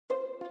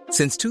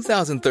Since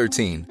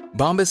 2013,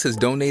 Bombas has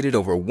donated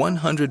over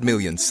 100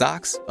 million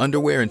socks,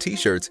 underwear, and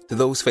T-shirts to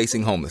those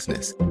facing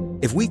homelessness.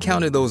 If we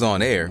counted those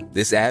on air,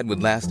 this ad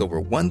would last over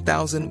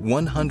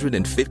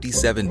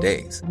 1,157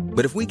 days.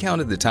 But if we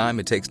counted the time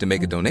it takes to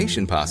make a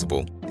donation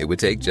possible, it would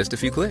take just a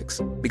few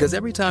clicks. Because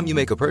every time you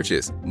make a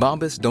purchase,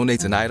 Bombas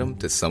donates an item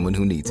to someone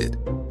who needs it.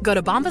 Go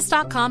to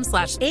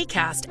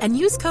bombas.com/ACAST and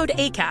use code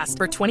ACAST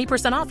for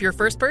 20% off your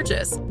first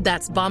purchase.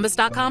 That's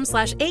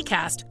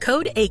bombas.com/ACAST,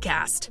 code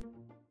ACAST.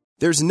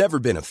 There's never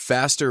been a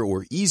faster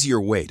or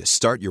easier way to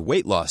start your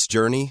weight loss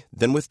journey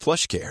than with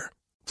PlushCare.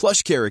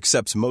 PlushCare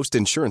accepts most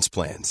insurance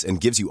plans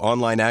and gives you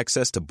online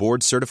access to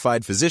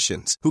board-certified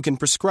physicians who can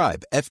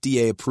prescribe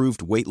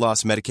FDA-approved weight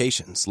loss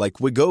medications like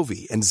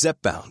Wegovy and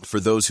Zepbound for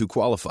those who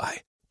qualify.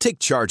 Take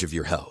charge of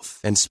your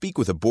health and speak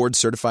with a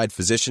board-certified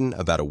physician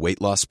about a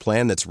weight loss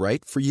plan that's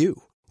right for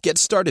you. Get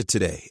started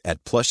today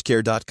at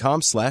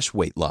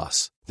plushcare.com/weight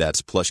loss.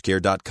 That's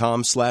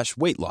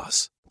plushcare.com/weight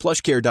loss.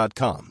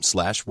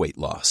 plushcare.com/weight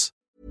loss.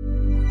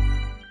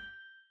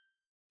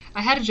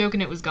 I had a joke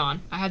and it was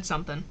gone. I had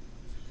something.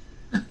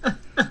 I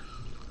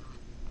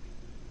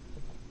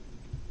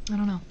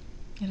don't know.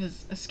 It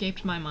has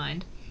escaped my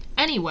mind.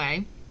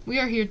 Anyway, we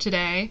are here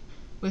today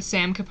with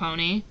Sam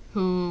Capone,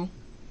 who...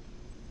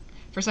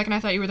 For a second I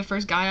thought you were the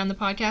first guy on the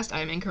podcast.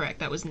 I am incorrect.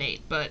 That was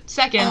Nate. But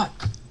second...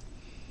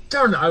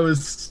 Darn, I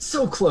was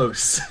so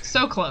close.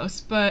 So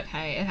close, but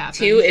hey, it happens.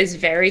 2 is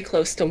very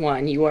close to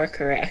 1. You are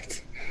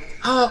correct.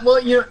 Well,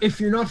 if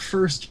you're not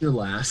first, you're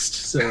last,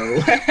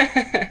 so...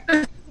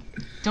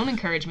 Don't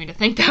encourage me to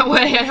think that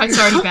way. It's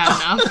already bad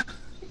enough.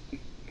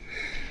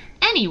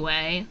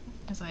 Anyway,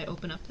 as I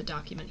open up the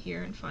document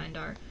here and find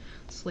our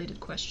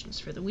slated questions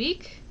for the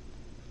week.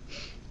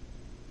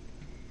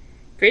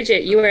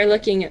 Bridget, you are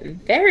looking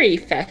very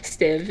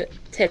festive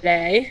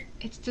today.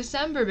 It's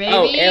December, baby.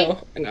 Oh, ew.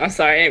 No,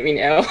 sorry, I didn't mean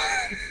ew.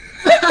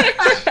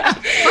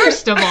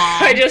 First of all...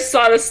 I just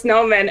saw the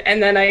snowman,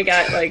 and then I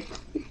got,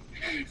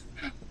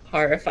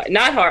 horrified.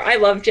 Not horror. I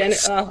love Jen.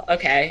 Oh,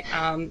 okay.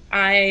 Yeah,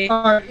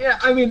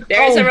 I mean...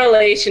 There's a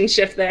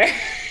relationship there.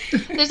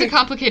 There's a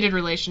complicated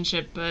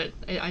relationship, but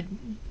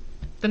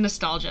the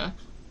nostalgia.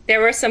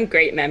 There were some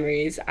great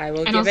memories. I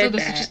will give it that. And also,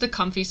 this is just a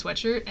comfy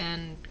sweatshirt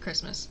and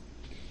Christmas.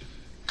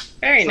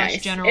 Very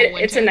nice.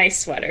 It's a nice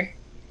sweater.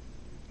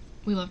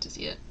 We love to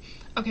see it.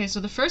 Okay, so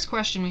the first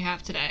question we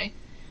have today,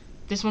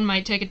 this one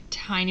might take a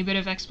tiny bit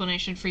of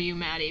explanation for you,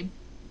 Maddie,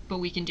 but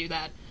we can do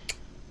that.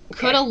 Okay.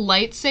 Could a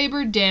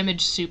lightsaber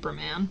damage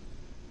Superman?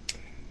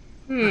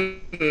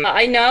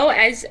 I know,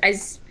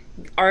 as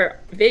our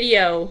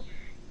video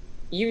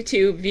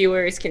YouTube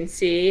viewers can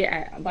see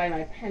by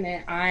my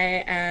pennant,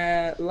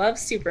 I love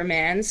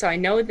Superman, so I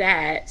know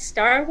that.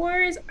 Star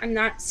Wars, I'm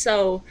not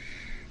so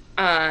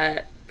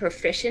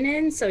proficient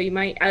in, so you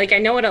might... I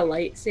know what a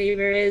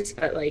lightsaber is,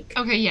 but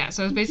Okay, yeah,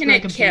 so it's basically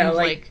like a beam of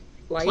light?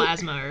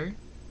 Plasma or...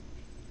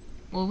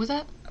 What was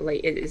that?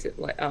 Light, is it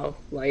light? Oh,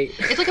 light.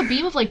 It's like a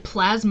beam of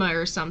plasma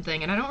or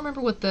something, and I don't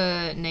remember what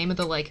the name of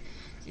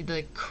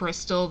the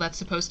crystal that's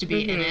supposed to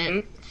be in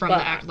it from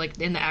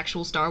in the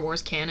actual Star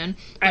Wars canon,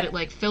 but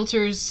it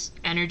filters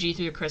energy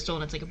through the crystal,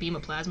 and it's like a beam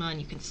of plasma,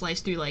 and you can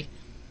slice through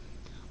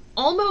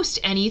almost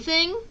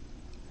anything.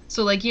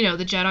 So the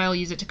Jedi will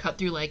use it to cut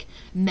through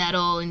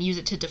metal and use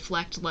it to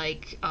deflect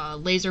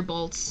laser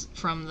bolts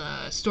from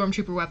the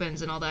stormtrooper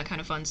weapons and all that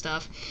kind of fun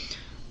stuff.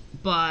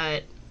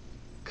 But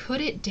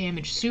could it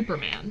damage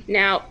Superman?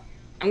 Now,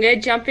 I'm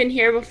gonna jump in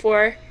here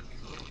before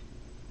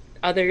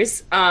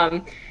others.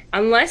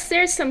 Unless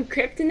there's some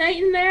kryptonite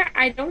in there,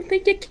 I don't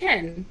think it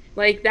can.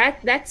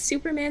 That's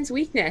Superman's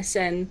weakness,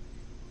 and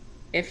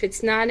if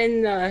it's not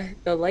in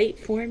the light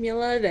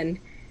formula, then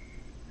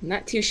I'm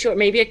not too sure.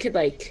 Maybe it could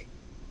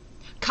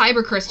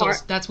Kyber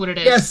crystals, that's what it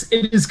is. Yes,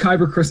 it is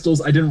Kyber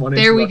crystals. I didn't want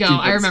to There we go,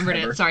 I remembered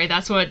it. Sorry,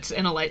 that's what's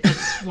in a light.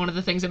 That's one of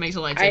the things that makes a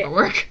lightsaber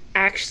work. I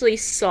actually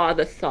saw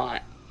the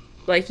thought.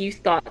 You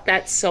thought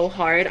that so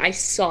hard, I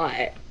saw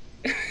it.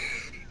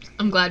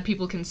 I'm glad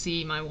people can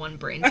see my one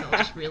brain cell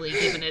just really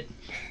giving it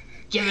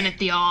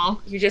the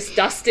all. You just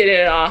dusted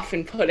it off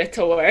and put it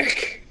to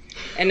work.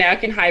 And now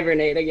it can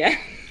hibernate again.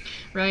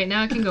 Right,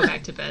 now I can go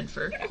back to bed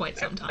for quite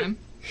some time.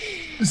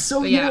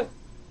 So,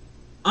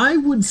 I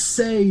would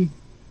say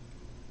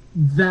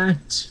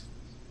that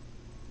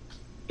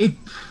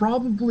it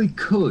probably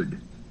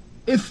could.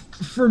 If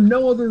for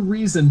no other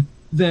reason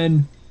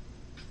than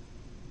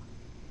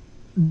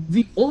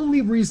the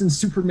only reason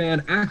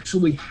Superman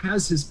actually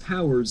has his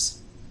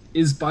powers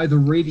is by the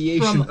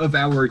radiation of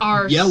our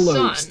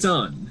yellow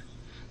sun.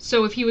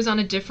 So if he was on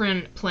a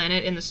different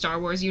planet in the Star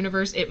Wars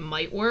universe, it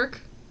might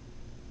work?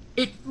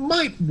 It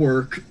might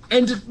work,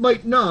 and it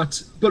might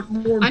not, but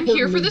more importantly... I'm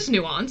here for this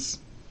nuance.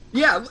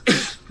 Yeah,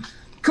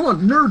 come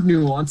on, nerd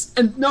nuance.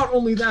 And not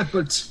only that,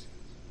 but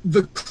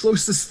the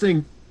closest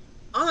thing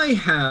I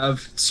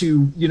have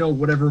to,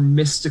 whatever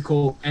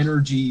mystical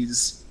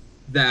energies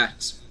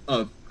that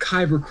a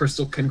Kyber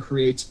crystal can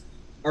create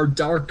are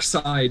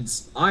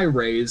Darkseid's eye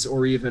rays,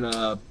 or even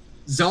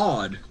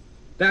Zod,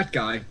 that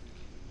guy.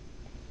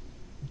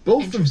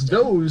 both of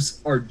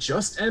those are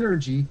just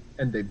energy,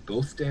 and they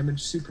both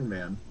damage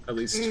Superman, at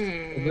least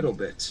a little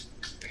bit.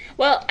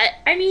 Well,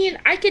 I mean,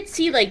 I could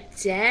see, like,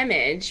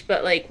 damage,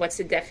 but, like, what's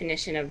the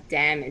definition of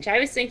damage? I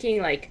was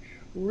thinking, like,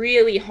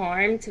 really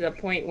harm to the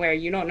point where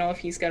you don't know if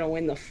he's going to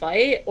win the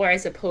fight, or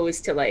as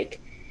opposed to, like,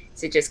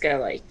 is it just going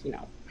to, like, you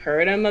know,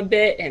 hurt him a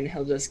bit and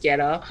he'll just get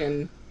up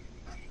and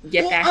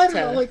get back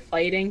to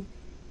fighting?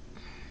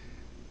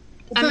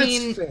 Well,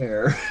 that's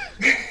fair.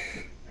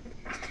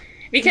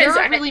 Because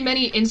there aren't really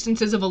many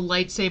instances of a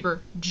lightsaber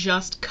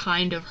just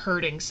kind of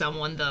hurting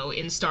someone, though,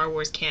 in Star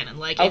Wars canon.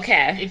 Like,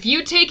 if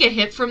you take a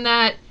hit from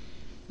that,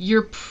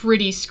 you're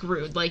pretty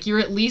screwed. Like, you're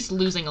at least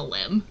losing a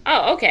limb.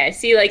 Oh, okay.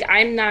 See, like,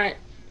 I'm not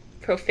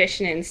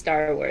proficient in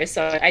Star Wars,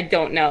 so I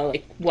don't know,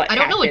 like, what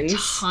happens. I don't know a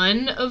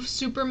ton of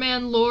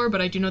Superman lore, but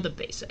I do know the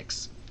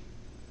basics.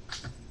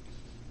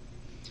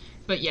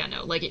 But yeah,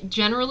 no, like,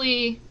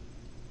 generally,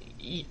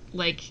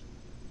 like,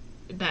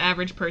 the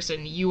average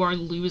person, you are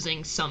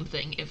losing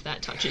something if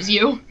that touches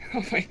you.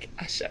 Oh my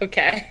gosh,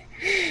 okay.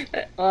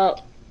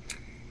 Well...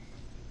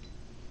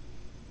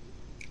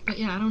 But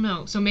yeah, I don't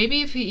know. So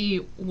maybe if he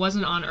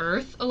wasn't on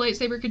Earth, a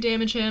lightsaber could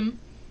damage him?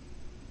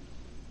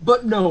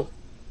 But no,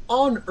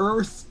 on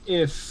Earth,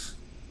 if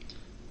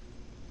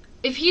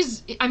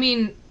he's... I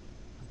mean...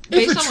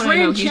 If a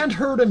train can't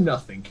hurt him,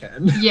 nothing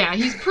can. Yeah,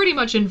 he's pretty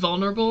much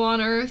invulnerable on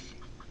Earth.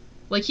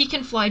 Like, he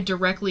can fly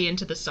directly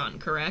into the sun,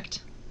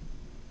 correct?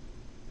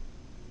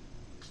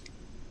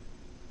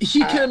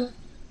 He can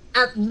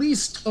at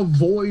least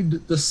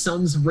avoid the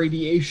sun's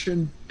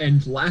radiation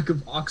and lack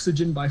of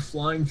oxygen by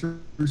flying through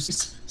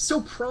space. So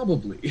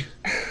probably.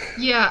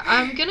 Yeah,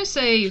 I'm gonna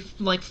say,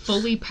 like,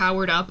 fully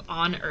powered up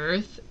on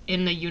Earth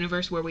in the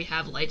universe where we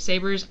have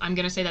lightsabers, I'm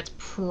gonna say that's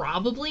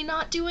probably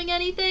not doing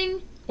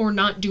anything, or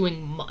not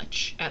doing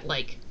much at,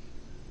 like,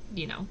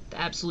 you know, the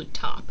absolute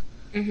top.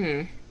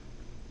 Mm-hmm.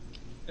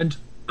 And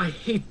I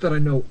hate that I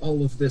know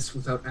all of this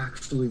without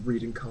actually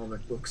reading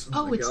comic books.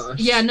 Oh my gosh.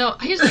 Yeah, no,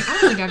 here's the thing,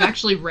 I don't think I've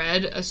actually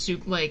read a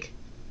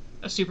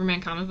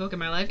Superman comic book in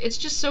my life. It's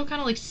just so kind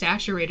of, like,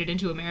 saturated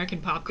into American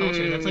pop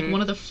culture. That's, like,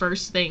 one of the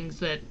first things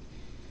that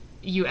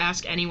you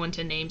ask anyone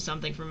to name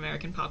something from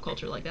American pop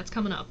culture. Like, that's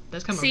coming up.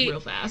 That's coming up real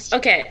fast.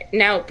 Okay,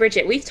 now,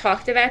 Bridget, we've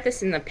talked about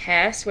this in the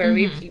past where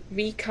we've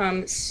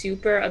become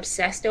super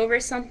obsessed over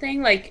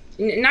something. Like,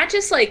 not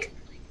just, like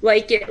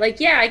it, like,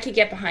 yeah, I could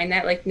get behind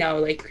that. Like, no,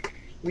 like...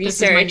 research.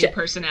 This is my new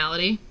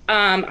personality.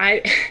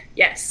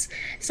 Yes.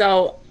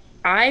 So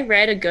I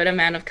read a good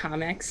amount of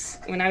comics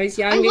when I was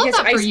young. I love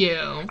that for you.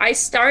 I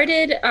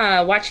started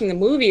watching the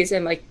movies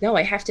and like, no,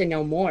 I have to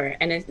know more.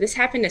 And this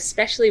happened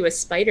especially with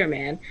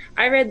Spider-Man.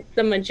 I read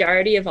the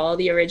majority of all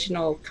the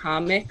original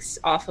comics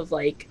off of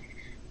like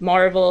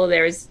Marvel.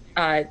 There's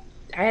I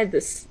had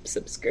this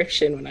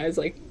subscription when I was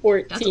like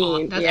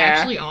 14. That's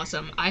actually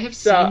awesome. I have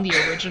seen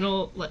the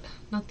original,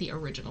 not the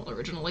original,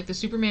 like the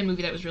Superman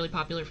movie that was really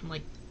popular from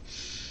like,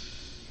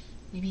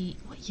 maybe,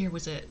 what year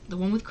was it? The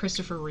one with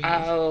Christopher Reeve.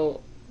 Oh.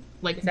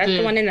 Like, is that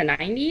the one in the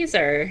 90s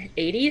or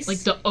 80s? Like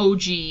the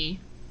OG,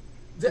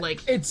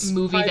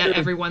 movie that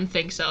everyone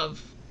thinks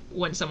of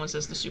when someone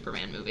says the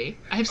Superman movie.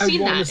 I have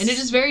seen that, and it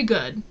is very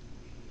good.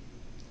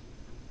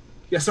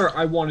 Yes, sir,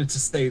 I wanted to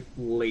say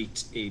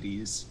late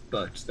 80s,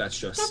 but that's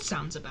just... That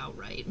sounds about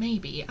right.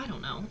 Maybe. I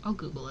don't know. I'll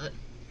Google it.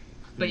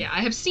 But yeah,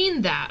 I have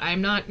seen that.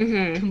 I'm not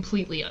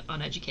completely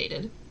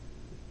uneducated.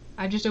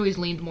 I've just always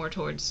leaned more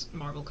towards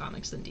Marvel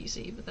Comics than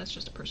DC, but that's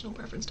just a personal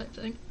preference type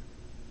thing.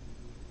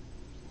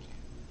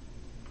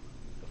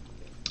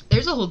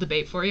 There's a whole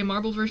debate for you,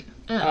 Marvel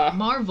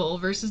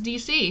versus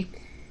DC.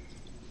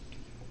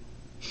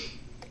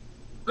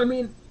 I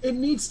mean, it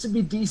needs to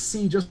be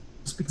DC just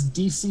because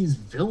DC's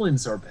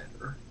villains are better.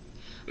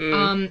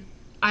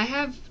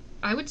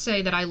 I would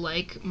say that I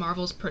like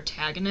Marvel's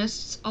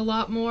protagonists a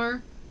lot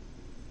more.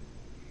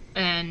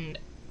 And...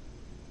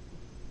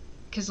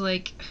 because,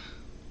 like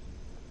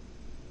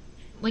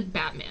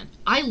Batman.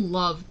 I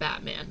love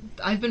Batman.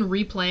 I've been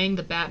replaying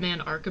the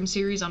Batman Arkham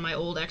series on my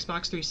old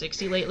Xbox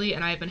 360 lately,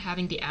 and I've been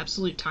having the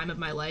absolute time of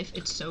my life.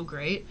 It's so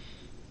great.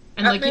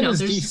 And Batman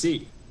is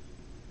DC.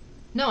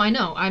 No, I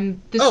know.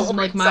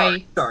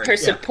 My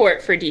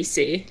support for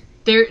DC.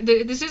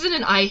 This isn't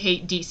an I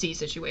hate DC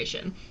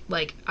situation.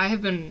 Like, I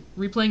have been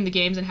replaying the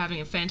games and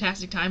having a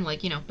fantastic time.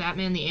 Like, you know,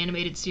 Batman the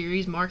Animated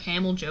Series, Mark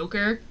Hamill,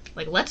 Joker.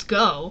 Like, let's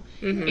go.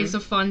 It's a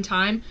fun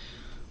time.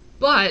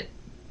 But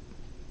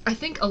I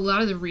think a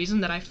lot of the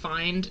reason that I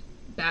find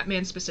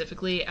Batman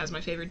specifically as my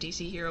favorite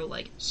DC hero,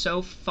 like,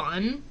 so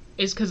fun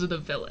is because of the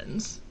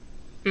villains.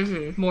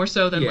 More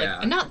so than,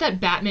 like... Not that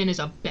Batman is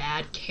a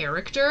bad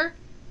character,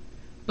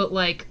 but,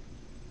 like...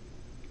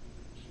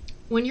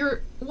 when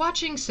you're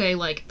watching, say,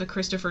 like, the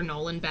Christopher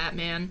Nolan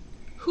Batman,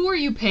 who are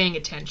you paying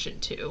attention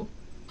to?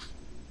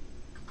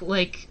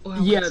 Like...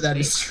 well, yeah, that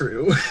is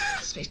true.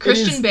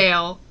 Christian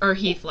Bale or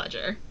Heath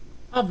Ledger.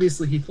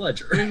 Obviously Heath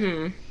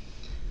Ledger.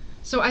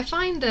 So I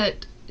find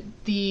that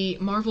the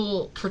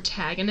Marvel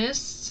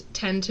protagonists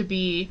tend to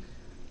be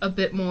a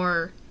bit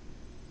more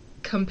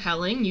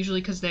compelling,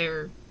 usually because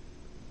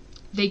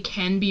they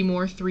can be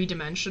more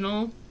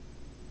three-dimensional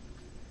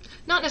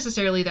not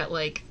necessarily that,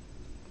 like,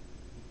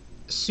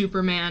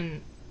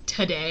 Superman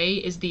today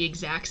is the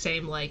exact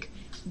same, like,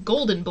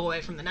 Golden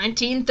Boy from the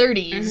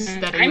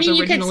 1930s that it was originally written as.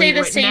 You could say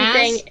the same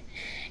thing.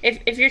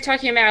 If you're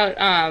talking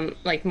about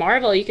like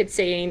Marvel, you could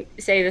say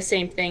the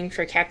same thing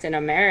for Captain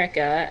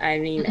America. I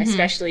mean,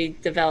 especially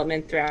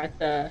development throughout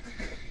the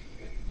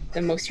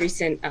most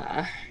recent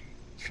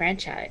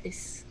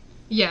franchise.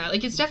 Yeah,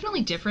 like, it's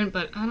definitely different,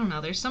 but I don't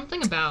know. There's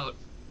something about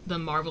the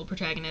Marvel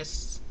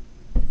protagonists,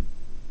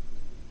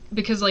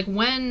 because, like,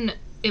 when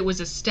it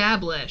was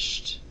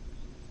established,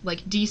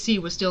 like,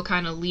 DC was still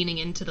kind of leaning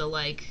into the,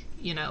 like,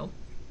 you know,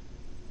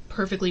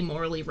 perfectly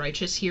morally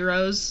righteous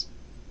heroes.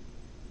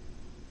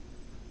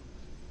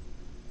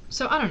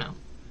 So, I don't know.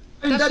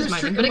 That's just my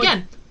thing. But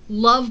again,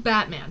 love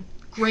Batman.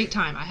 Great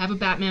time. I have a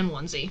Batman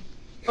onesie.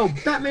 Oh,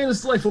 Batman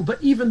is delightful,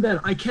 but even then,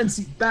 I can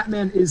see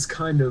Batman is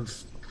kind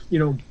of, you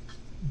know,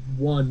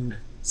 one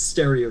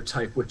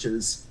stereotype, which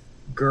is,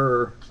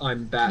 grr,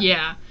 I'm Batman.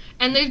 Yeah.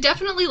 And they've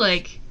definitely,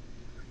 like,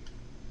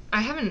 I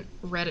haven't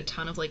read a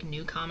ton of, like,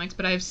 new comics,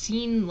 but I've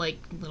seen, like,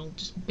 little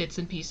just bits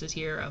and pieces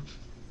here of,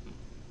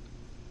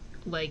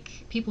 like,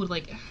 people would,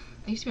 like,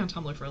 I used to be on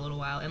Tumblr for a little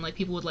while, and, like,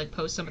 people would, like,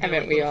 post some of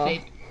their, like, little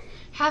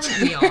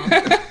Haven't we all?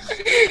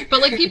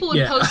 But, like, people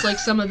would post, like,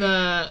 some of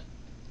the,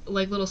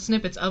 like, little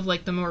snippets of,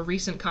 like, the more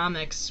recent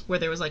comics where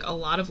there was, like, a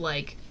lot of,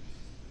 like,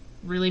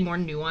 really more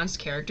nuanced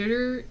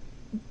character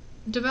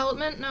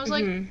development, and I was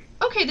like,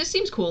 okay, this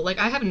seems cool. Like,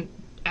 I haven't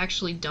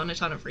actually done a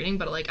ton of reading,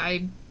 but, like,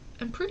 I'm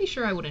pretty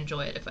sure I would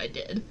enjoy it if I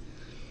did.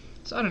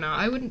 So, I don't know.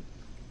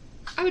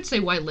 I would say,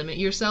 why limit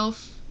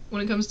yourself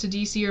when it comes to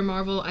DC or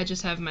Marvel? I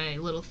just have my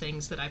little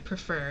things that I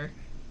prefer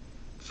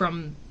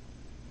from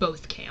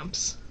both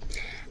camps.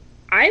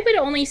 I would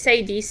only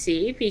say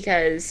DC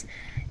because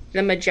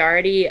the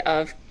majority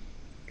of,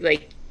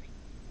 like,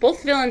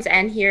 both villains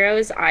and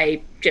heroes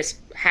I just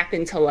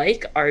happen to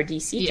like are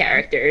DC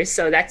characters.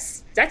 So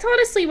that's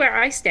honestly where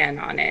I stand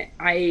on it.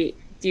 I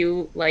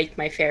do like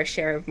my fair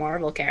share of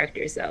Marvel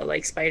characters, though.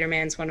 Like,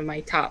 Spider-Man's one of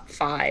my top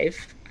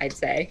 5, I'd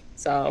say.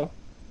 So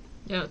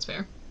yeah, that's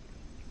fair.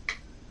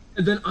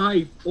 And then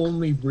I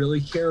only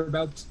really care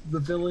about the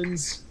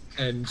villains,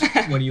 and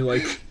when you,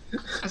 like...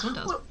 As one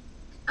does. Well,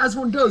 as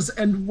one does,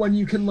 and when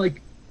you can, like,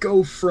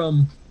 go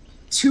from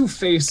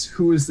Two-Face,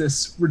 who is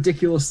this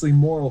ridiculously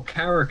moral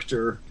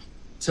character,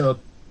 to,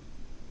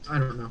 I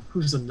don't know,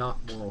 who's a not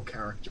moral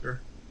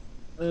character?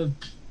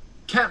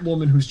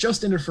 Catwoman, who's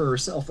just in it for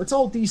herself. It's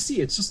all DC.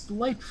 It's just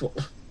delightful.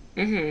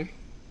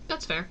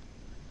 That's fair.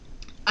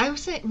 I would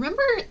say,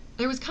 remember,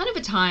 there was kind of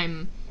a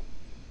time,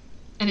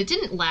 and it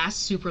didn't last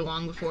super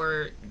long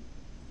before,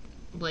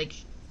 like,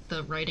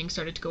 the writing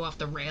started to go off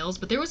the rails,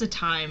 but there was a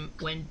time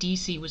when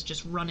DC was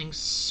just running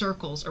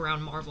circles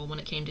around Marvel when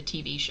it came to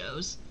TV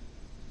shows.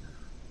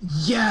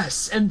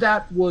 Yes, and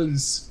that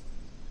was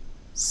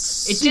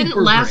It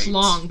didn't last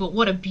long, but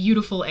what a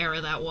beautiful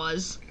era that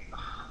was.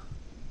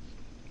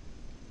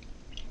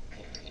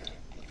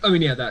 I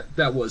mean, yeah,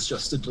 that was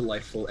just a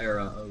delightful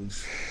era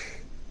of...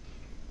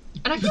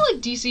 And I feel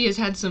like DC has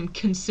had some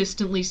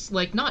consistently,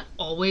 like, not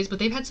always, but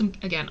they've had some,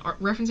 again,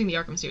 referencing the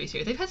Arkham series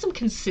here, they've had some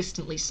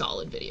consistently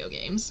solid video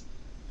games.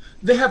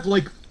 They have,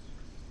 like,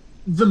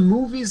 the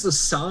movies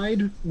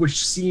aside,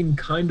 which seem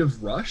kind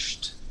of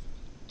rushed.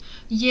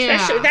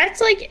 Yeah.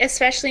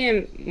 Especially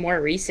in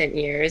more recent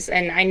years,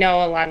 and I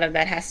know a lot of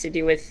that has to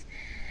do with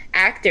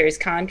actors'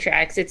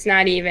 contracts. It's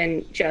not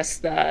even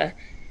just the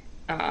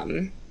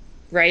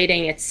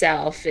writing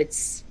itself,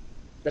 it's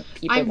the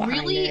people behind it. I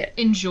really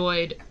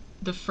enjoyed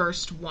the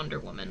first Wonder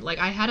Woman. Like,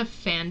 I had a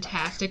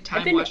fantastic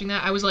time watching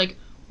that. I was like,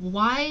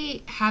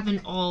 why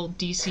haven't all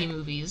DC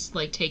movies,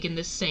 like, taken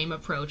this same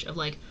approach of,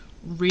 like,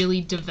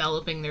 really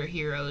developing their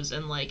heroes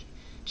and, like,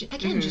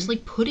 again, just,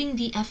 like, putting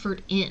the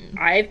effort in.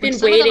 I've been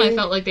some waiting. Of them I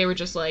felt like they were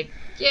just like,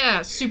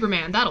 yeah,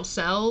 Superman, that'll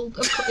sell.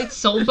 It's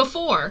sold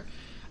before.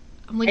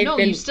 I'm like,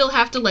 you still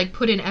have to, like,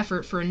 put in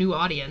effort for a new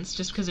audience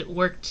just because it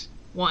worked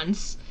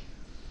once.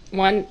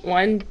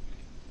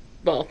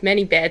 Well,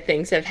 many bad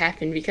things have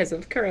happened because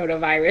of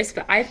coronavirus,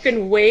 but I've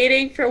been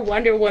waiting for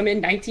Wonder Woman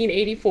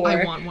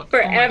 1984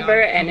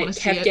 forever, and it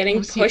kept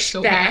getting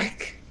pushed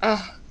back.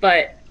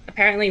 But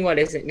apparently, what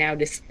is it now?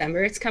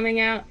 December it's coming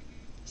out?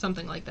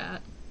 Something like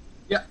that.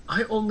 Yeah,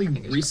 I only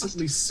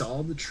recently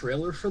saw the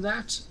trailer for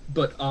that,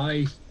 but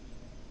I,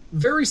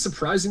 very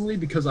surprisingly,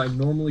 because I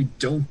normally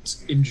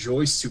don't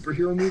enjoy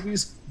superhero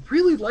movies,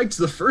 really liked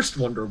the first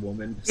Wonder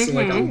Woman.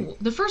 So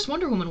the first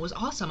Wonder Woman was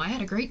awesome. I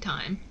had a great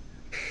time.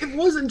 It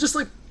wasn't just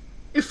like,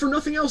 if for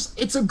nothing else,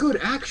 it's a good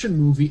action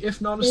movie,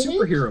 if not a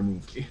superhero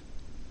movie.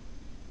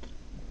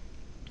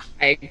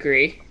 I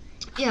agree.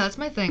 Yeah, that's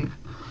my thing.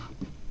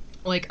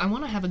 Like, I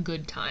want to have a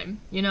good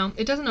time, you know?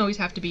 It doesn't always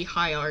have to be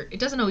high art.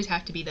 It doesn't always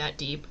have to be that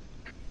deep.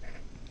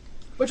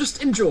 But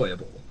just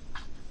enjoyable.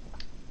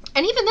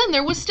 And even then,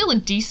 there was still a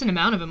decent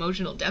amount of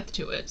emotional depth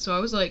to it, so I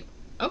was like,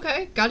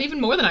 okay, got even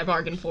more than I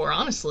bargained for,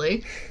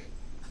 honestly.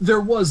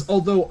 There was,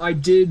 although I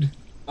did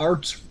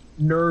art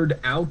nerd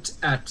out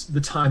at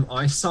the time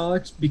I saw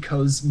it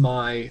because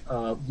my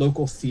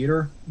local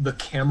theater, the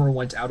camera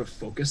went out of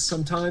focus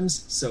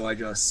sometimes, so I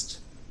just...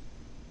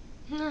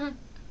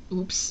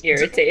 Oops.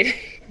 Irritated.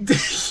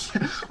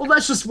 Well,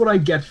 that's just what I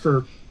get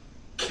for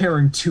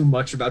caring too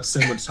much about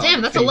cinematography.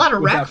 Damn, that's a lot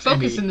of rack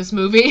focus in this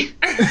movie.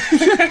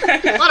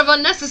 A lot of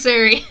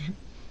unnecessary.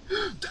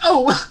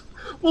 Oh,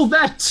 well,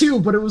 that too,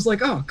 but it was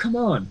like, oh, come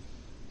on.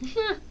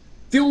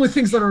 The only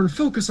things that are in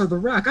focus are the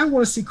rack. I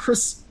want to see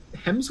Chris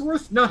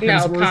Hemsworth? Not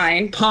Hemsworth. No,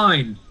 Pine.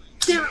 Pine.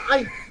 Damn,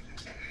 I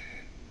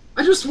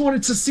just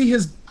wanted to see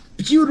his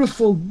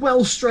beautiful,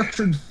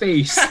 well-structured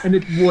face, and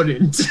it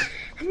wouldn't.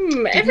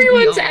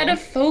 Everyone's out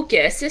of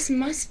focus. This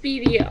must be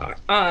the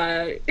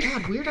God,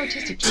 weird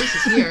artistic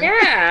choices here.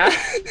 Yeah.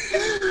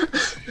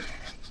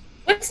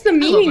 What's the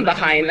meaning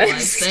behind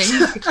this?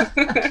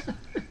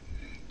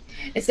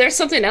 Is there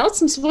something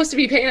else I'm supposed to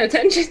be paying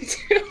attention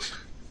to?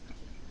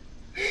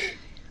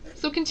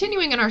 So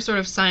continuing in our sort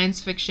of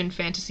science fiction,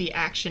 fantasy,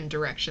 action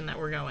direction that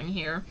we're going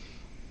here,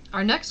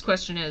 our next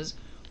question is,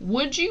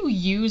 would you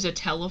use a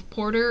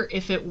teleporter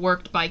if it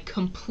worked by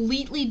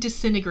completely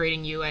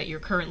disintegrating you at your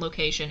current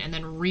location and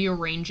then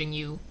rearranging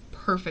you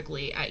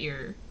perfectly at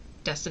your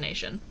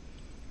destination?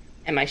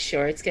 Am I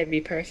sure it's going to be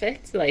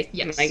perfect? Like,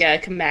 yes. Am I going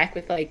to come back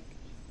with, like,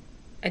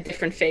 a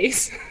different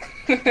face?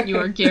 You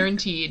are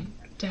guaranteed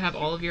to have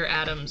all of your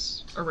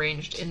atoms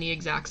arranged in the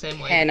exact same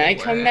way. Can I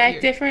come back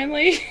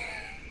differently?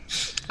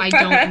 I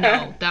don't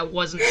know. That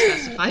wasn't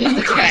specified in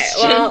the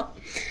question. Well,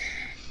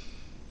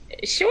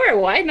 sure,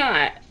 why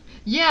not?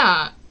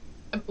 Yeah,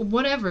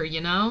 whatever,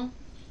 you know?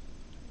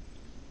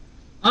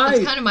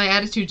 That's kind of my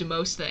attitude to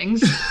most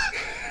things.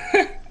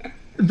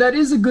 That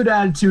is a good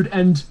attitude,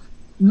 and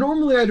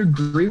normally I'd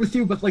agree with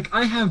you, but, like,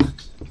 I have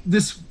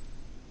this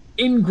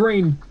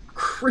ingrained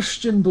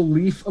Christian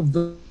belief of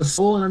the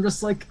soul, and I'm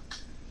just like,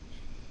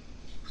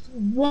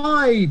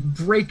 why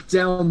break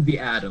down the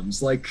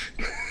atoms? Like,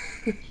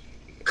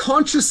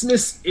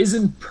 consciousness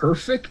isn't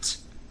perfect,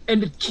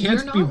 and it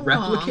can't be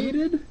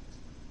replicated. Wrong.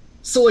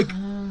 So,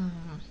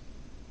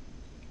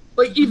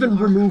 like, even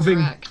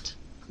removing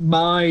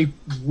my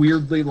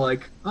weirdly,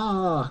 like,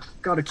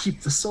 gotta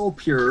keep the soul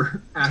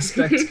pure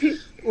aspect,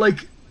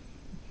 like,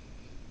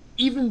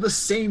 even the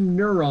same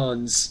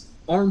neurons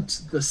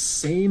aren't the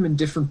same in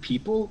different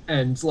people,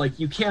 and, like,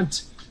 you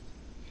can't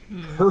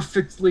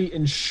perfectly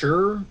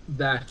ensure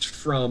that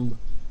from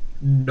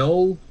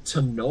null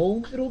to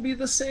null it'll be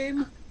the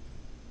same.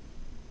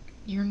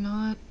 You're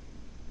not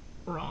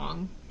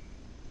wrong.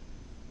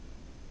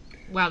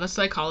 Wow, the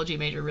psychology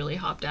major really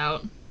hopped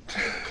out.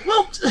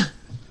 Well,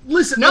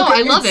 listen. No, okay,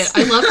 I love it.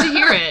 I love to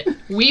hear it.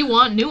 We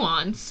want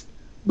nuance.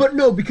 But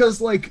no, because,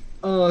 like,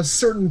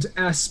 certain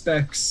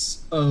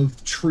aspects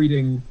of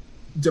treating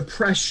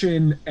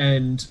depression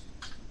and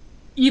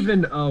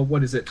even,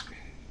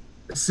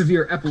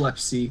 severe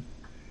epilepsy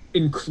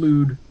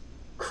include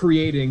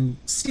creating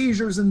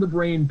seizures in the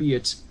brain, be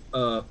it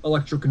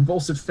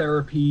electroconvulsive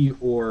therapy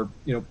or,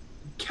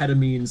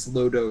 ketamines,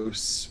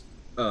 low-dose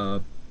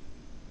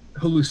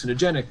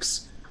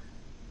hallucinogenics.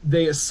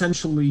 They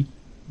essentially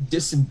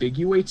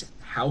disambiguate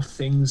how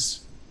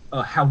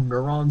how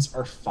neurons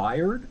are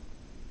fired.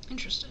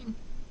 Interesting.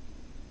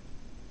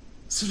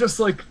 So just,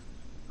 like,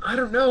 I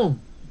don't know,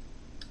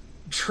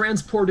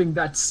 transporting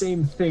that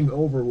same thing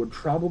over would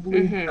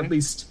probably at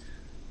least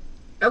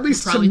to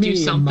me do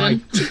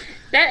something.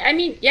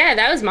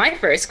 That was my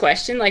first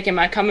question. Like, am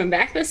I coming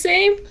back the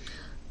same?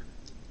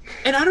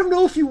 And I don't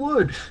know if you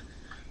would.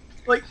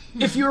 Like,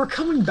 if you were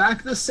coming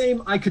back the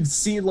same, I could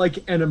see,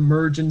 like, an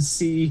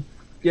emergency,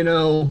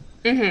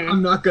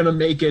 I'm not gonna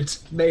make it,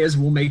 may as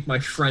well make my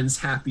friends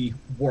happy,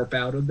 warp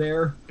out of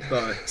there,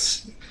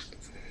 but...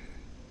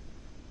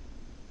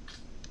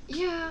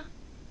 Yeah,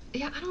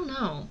 I don't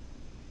know.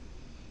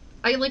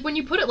 When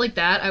you put it like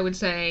that, I would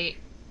say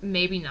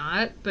maybe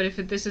not, but if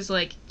this is,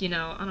 like, I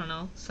don't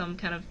know, some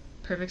kind of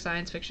perfect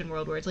science fiction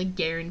world where it's, like,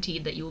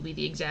 guaranteed that you will be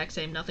the exact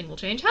same, nothing will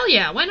change, hell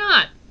yeah, why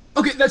not?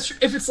 Okay, that's true.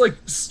 If it's, like,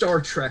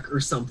 Star Trek or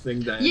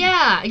something, then...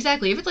 Yeah,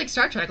 exactly. If it's, like,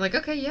 Star Trek, like,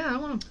 okay, yeah, I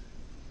want to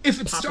if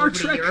it's pop Star over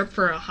Trek, to Europe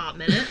for a hot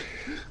minute.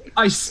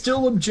 I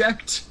still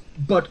object,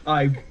 but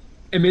I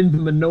am in the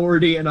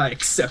minority and I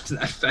accept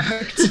that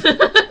fact.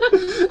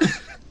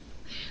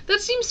 That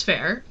seems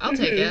fair. I'll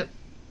take it.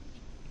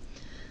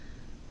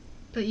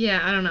 But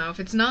yeah, I don't know. If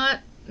it's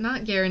not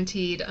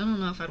guaranteed, I don't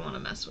know if I'd want to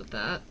mess with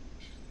that.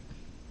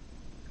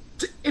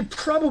 It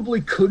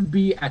probably could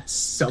be at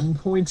some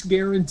point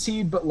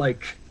guaranteed, but,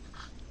 like,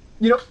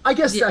 I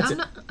guess that's I'm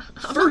it.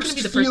 I'm not going to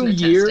be the person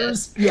to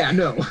test it. Yeah,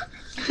 no.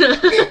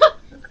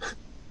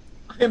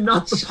 I am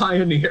not the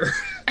pioneer.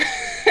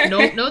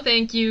 Nope, no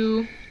thank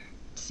you.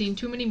 Seen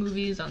too many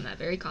movies on that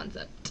very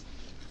concept.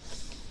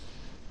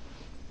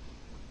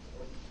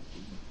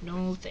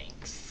 No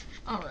thanks.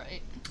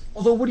 Alright.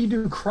 Although, what do you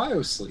do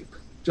cryosleep?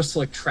 Just to,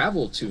 like,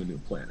 travel to a new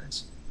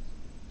planet?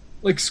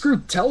 Like,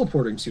 screw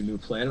teleporting to a new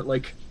planet,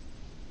 like,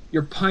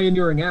 you're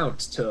pioneering out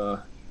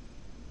to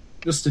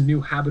just a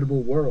new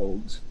habitable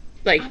world.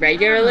 Like,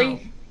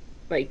 regularly?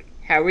 Like,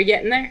 how are we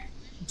getting there?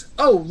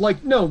 Oh,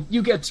 like, no,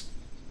 you get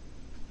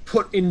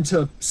put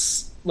into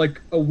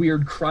like a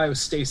weird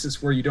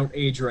cryostasis where you don't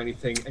age or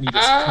anything, and you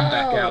just come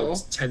back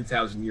out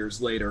 10,000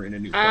 years later in a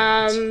new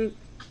planet.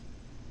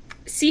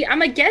 See,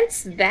 I'm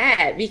against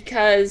that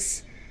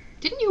because...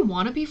 Didn't you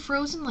want to be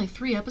frozen like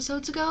 3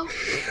 episodes ago?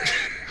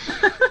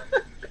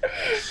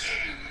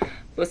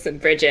 Listen,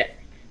 Bridget,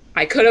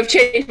 I could have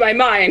changed my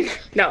mind.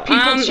 No,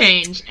 people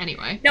change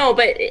anyway. No,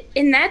 but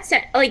in that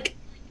sense, like,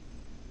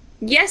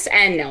 yes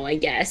and no, I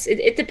guess.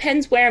 It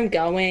depends where I'm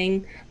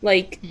going.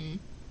 Like,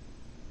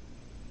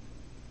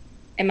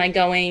 am I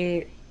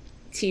going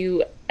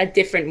to a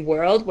different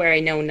world where I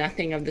know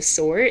nothing of the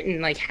sort?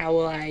 And, like, how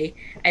will I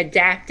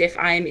adapt if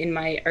I'm in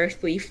my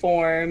earthly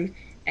form?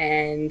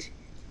 And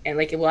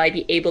like, will I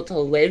be able to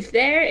live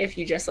there if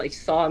you just, like,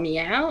 thaw me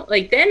out?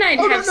 Like, then I'd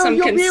have some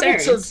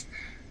concerns.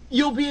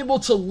 You'll be able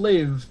to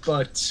live,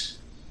 but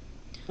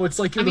it's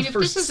like you're the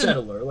first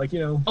settler. Like, you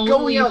know,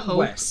 going out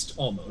west,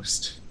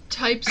 almost.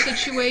 Type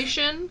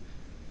situation,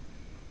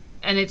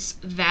 and it's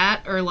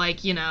that or,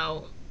 like, you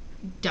know,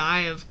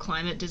 die of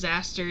climate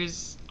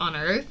disasters on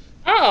Earth.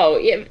 Oh,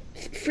 yeah.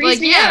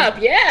 Freeze me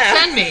up, yeah.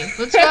 Send me.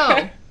 Let's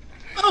go.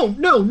 Oh,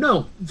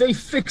 no. They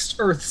fixed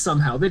Earth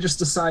somehow. They just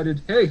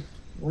decided, hey, I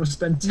want to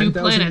spend 10,000 years...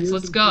 New planets,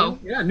 let's go.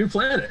 Yeah, new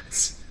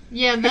planets.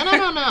 Yeah, then I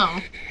don't know.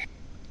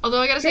 Although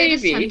I gotta say, it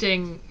is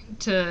tempting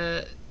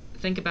to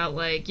think about,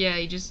 like, yeah,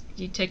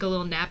 you take a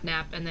little nap,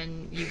 and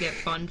then you get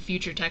fun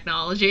future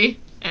technology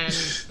and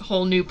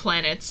whole new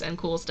planets and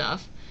cool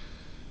stuff.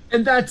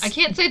 And that's... I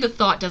can't say the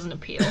thought doesn't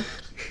appeal,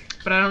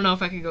 but I don't know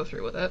if I could go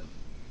through with it.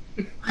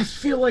 I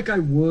feel like I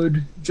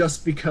would,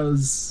 just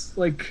because,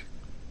 like,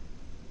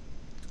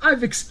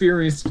 I've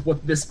experienced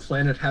what this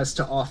planet has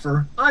to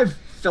offer. I've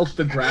felt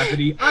the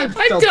gravity. I've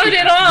done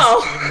it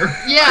all.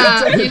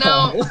 Yeah, you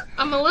know,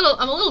 I'm a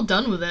little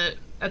done with it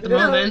at the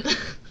moment.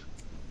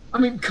 I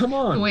mean, come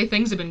on. The way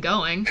things have been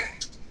going.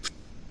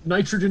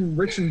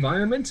 Nitrogen-rich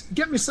environment?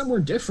 Get me somewhere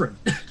different.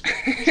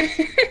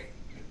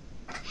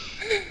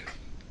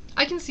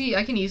 I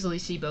can easily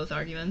see both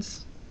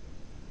arguments.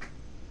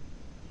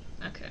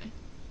 Okay.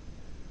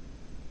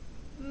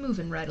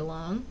 Moving right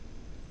along.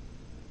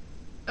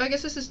 I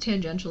guess this is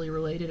tangentially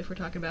related if we're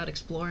talking about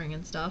exploring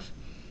and stuff.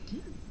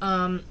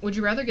 Would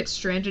you rather get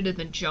stranded in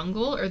the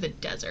jungle or the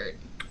desert?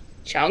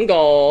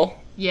 Jungle.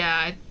 Yeah,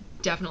 I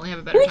definitely have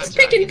a better time. Who's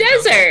picking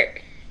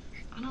desert?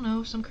 I don't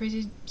know, some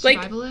crazy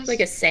survivalist.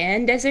 Like a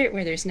sand desert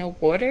where there's no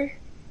water?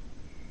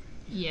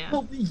 Yeah.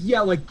 Well,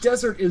 yeah, like,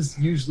 desert is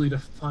usually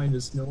defined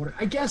as no water.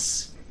 I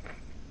guess...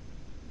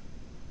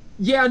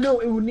 Yeah, no,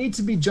 it would need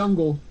to be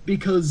jungle,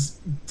 because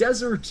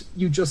desert,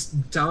 you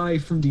just die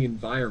from the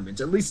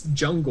environment. At least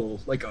jungle,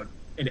 like,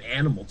 an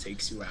animal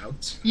takes you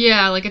out.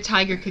 Yeah, like a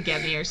tiger could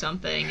get me or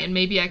something, and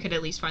maybe I could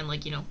at least find,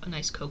 like, you know, a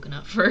nice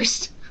coconut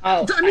first.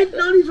 Oh, I mean,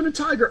 not even a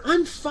tiger.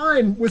 I'm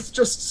fine with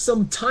just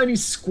some tiny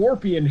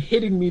scorpion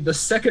hitting me the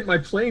second my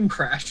plane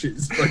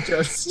crashes, but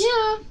just...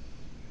 Yeah.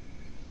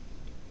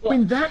 I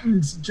mean, that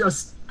is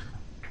just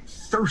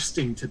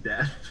thirsting to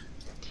death.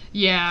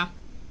 Yeah.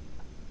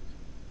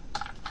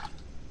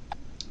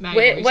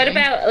 Wait, what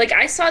about, like,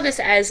 I saw this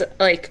as,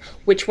 like,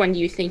 which one do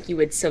you think you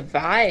would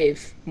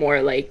survive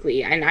more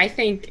likely? And I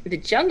think the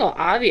jungle,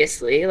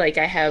 obviously. Like,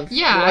 I have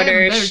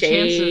water,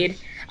 shade.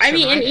 I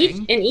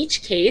mean, in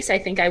each case, I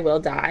think I will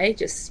die,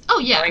 just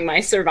knowing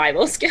my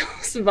survival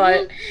skills.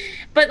 But,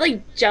 but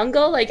like,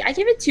 jungle, like, I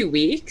give it 2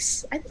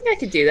 weeks. I think I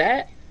could do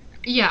that.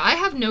 Yeah, I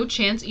have no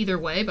chance either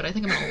way, but I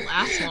think I'm gonna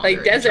last longer.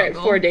 Like, desert,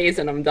 4 days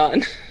and I'm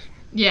done.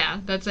 Yeah,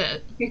 that's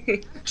it.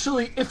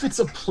 Actually, if it's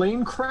a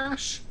plane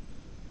crash...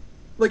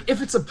 Like,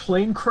 if it's a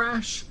plane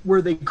crash where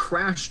they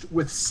crashed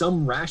with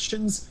some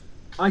rations,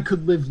 I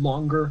could live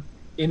longer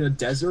in a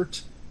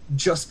desert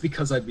just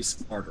because I'd be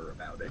smarter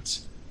about it.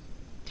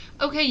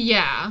 Okay,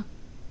 yeah.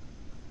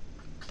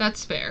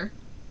 That's fair.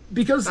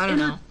 Because I don't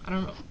know. I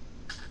don't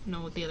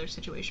know what the other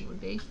situation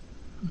would be.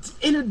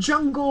 In a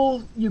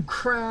jungle, you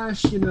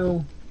crash, you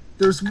know,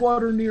 there's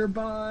water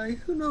nearby.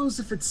 Who knows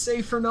if it's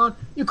safe or not?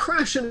 You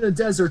crash in a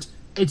desert,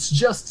 it's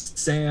just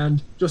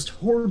sand. Just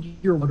hoard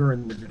your water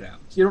and live it out.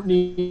 You don't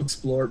need to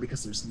explore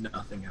because there's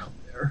nothing out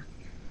there.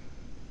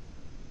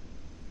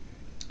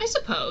 I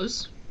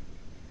suppose.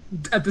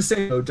 At the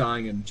same time,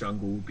 dying in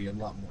jungle would be a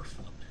lot more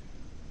fun.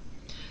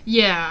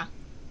 Yeah.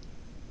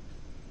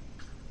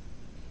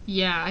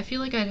 Yeah, I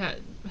feel like I'd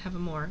have a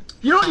more...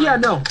 You know, yeah,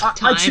 no,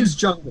 I choose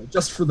jungle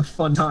just for the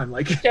fun time,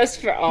 like... Just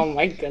for, oh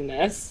my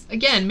goodness.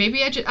 Again,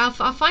 maybe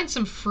I'll find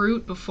some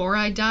fruit before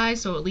I die,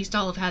 so at least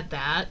I'll have had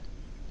that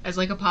as,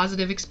 like, a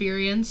positive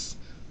experience.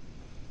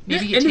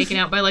 Maybe get taken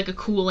out by, like, a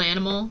cool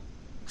animal.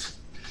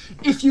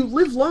 If you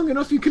live long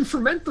enough, you can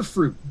ferment the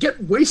fruit.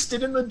 Get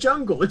wasted in the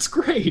jungle. It's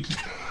great.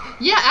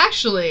 Yeah,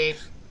 actually.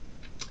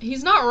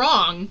 He's not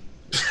wrong.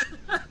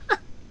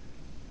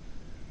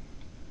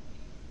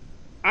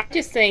 I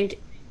just think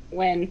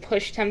when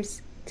push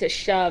comes to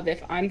shove,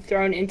 if I'm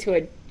thrown into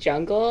a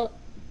jungle,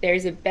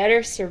 there's a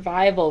better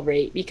survival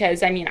rate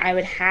because, I mean, I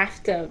would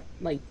have to,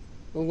 like,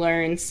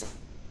 learn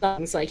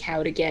things like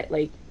how to get,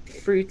 like,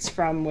 fruits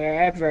from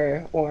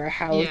wherever or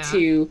how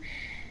to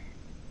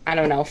I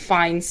don't know,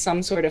 find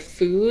some sort of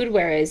food,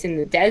 whereas in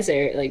the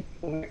desert, like,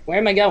 where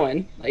am I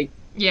going? Like,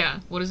 yeah,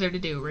 what is there to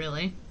do,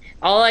 really?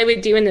 all I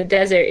would do in the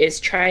desert is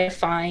try to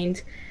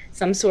find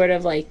some sort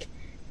of, like,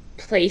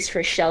 place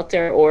for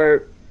shelter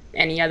or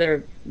any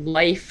other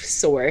life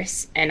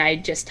source, and I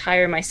just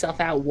tire myself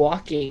out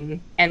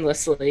walking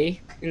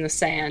endlessly in the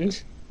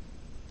sand.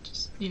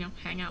 Just,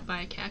 hang out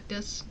by a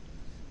cactus.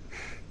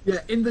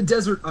 Yeah, in the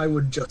desert, I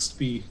would just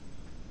be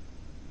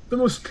the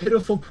most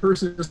pitiful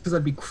person just because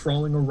I'd be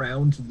crawling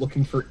around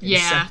looking for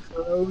insect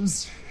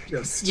burrows.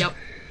 Just... Yep.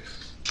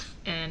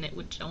 And it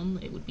would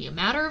be a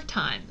matter of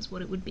time is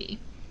what it would be.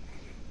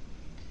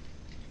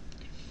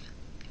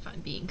 If I'm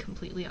being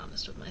completely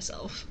honest with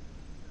myself.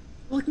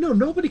 Like, no,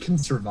 nobody can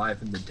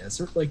survive in the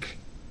desert. Like,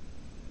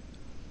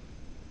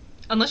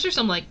 unless you're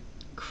some, like,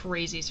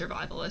 crazy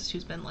survivalist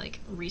who's been, like,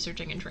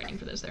 researching and training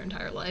for this their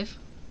entire life.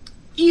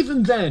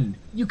 Even then,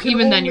 you're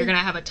gonna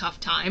have a tough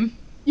time.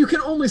 You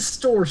can only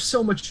store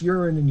so much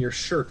urine in your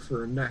shirt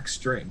for a next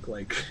drink.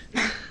 Like,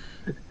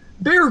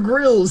 Bear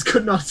Grylls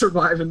could not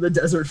survive in the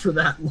desert for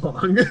that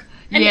long.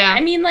 Yeah.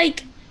 I mean,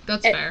 like,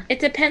 that's fair.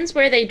 It depends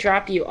where they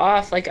drop you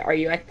off. Like, are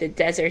you at the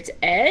desert's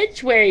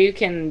edge where you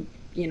can,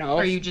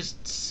 Are you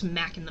just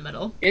smack in the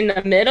middle? In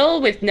the middle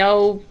with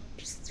no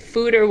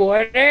food or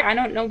water? I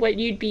don't know what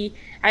you'd be...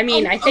 I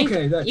mean, I think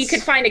you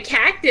could find a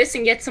cactus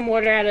and get some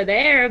water out of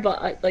there,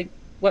 but, like,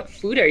 what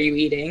food are you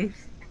eating?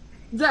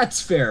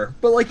 That's fair.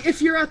 But, like,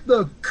 if you're at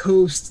the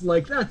coast,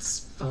 like,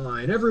 that's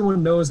fine.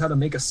 Everyone knows how to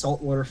make a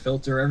saltwater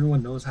filter.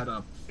 Everyone knows how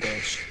to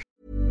fish.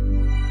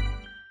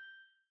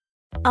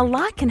 A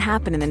lot can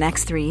happen in the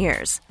next 3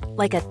 years.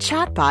 Like a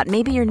chatbot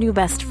may be your new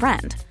best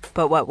friend.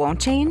 But what won't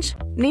change?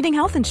 Needing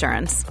health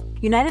insurance.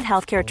 United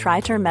Healthcare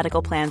Tri-Term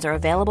Medical Plans are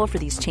available for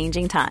these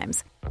changing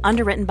times.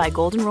 Underwritten by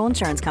Golden Rule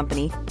Insurance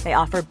Company, they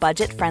offer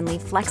budget-friendly,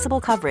 flexible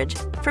coverage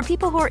for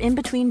people who are in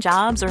between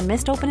jobs or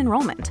missed open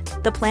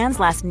enrollment. The plans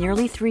last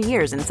nearly 3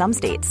 years in some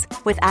states,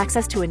 with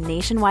access to a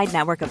nationwide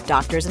network of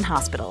doctors and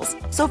hospitals.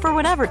 So for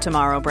whatever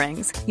tomorrow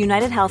brings,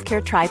 United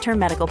Healthcare Tri-Term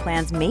Medical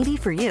Plans may be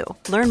for you.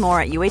 Learn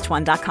more at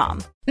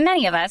uh1.com.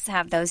 Many of us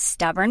have those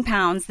stubborn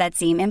pounds that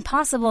seem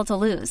impossible to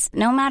lose,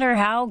 no matter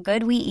how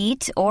good we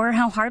eat or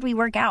how hard we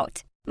work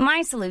out.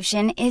 My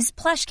solution is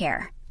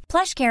PlushCare.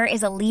 PlushCare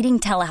is a leading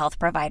telehealth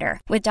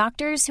provider with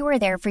doctors who are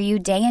there for you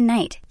day and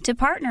night to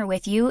partner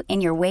with you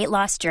in your weight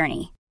loss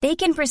journey. They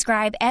can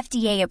prescribe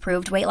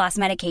FDA-approved weight loss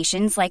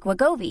medications like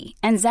Wegovy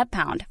and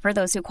Zepbound for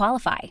those who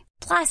qualify.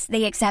 Plus,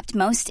 they accept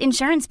most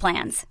insurance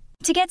plans.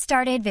 To get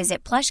started,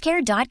 visit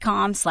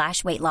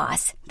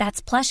plushcare.com/weightloss.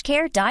 That's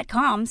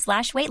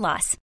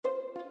plushcare.com/weightloss.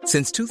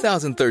 Since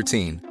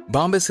 2013,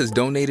 Bombas has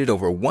donated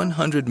over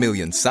 100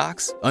 million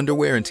socks,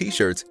 underwear, and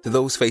T-shirts to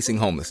those facing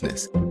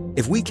homelessness.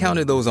 If we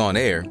counted those on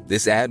air,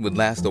 this ad would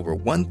last over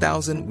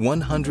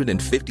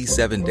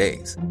 1,157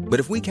 days. But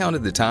if we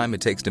counted the time it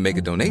takes to make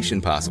a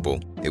donation possible,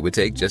 it would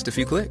take just a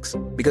few clicks.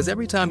 Because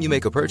every time you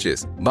make a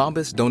purchase,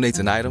 Bombas donates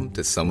an item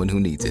to someone who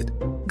needs it.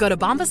 Go to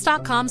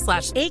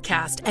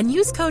bombas.com/ACAST and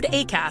use code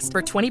ACAST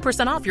for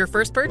 20% off your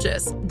first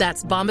purchase.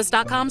 That's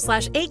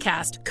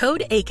bombas.com/ACAST,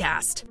 code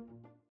ACAST.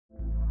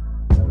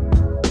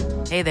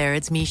 Hey there,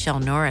 it's Michelle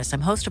Norris.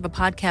 I'm host of a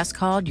podcast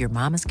called Your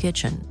Mama's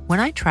Kitchen.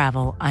 When I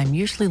travel, I'm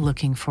usually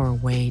looking for a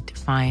way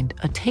to find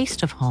a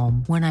taste of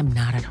home when I'm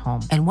not at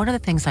home. And one of the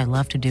things I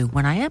love to do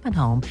when I am at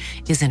home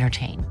is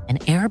entertain.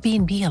 And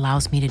Airbnb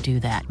allows me to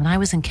do that. When I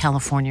was in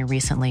California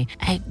recently,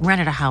 I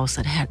rented a house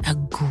that had a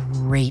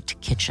great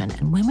kitchen.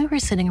 And when we were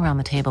sitting around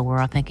the table,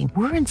 we're all thinking,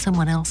 we're in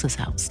someone else's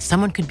house.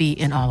 Someone could be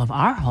in all of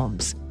our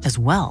homes as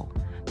well.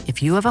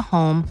 If you have a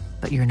home,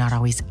 but you're not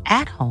always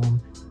at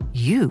home,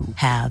 you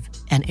have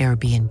an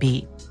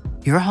Airbnb.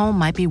 Your home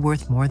might be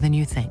worth more than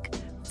you think.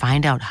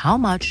 Find out how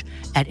much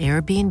at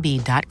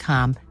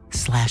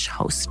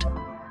airbnb.com/host.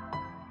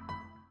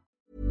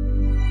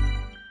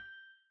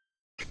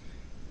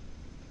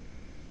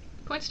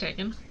 Points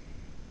taken.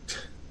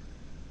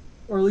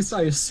 Or at least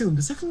I assume.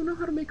 Does everyone know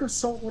how to make a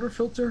saltwater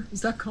filter? Is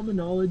that common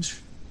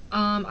knowledge?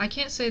 I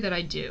can't say that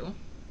I do.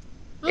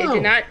 They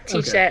did not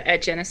teach that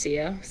at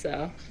Geneseo,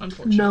 so...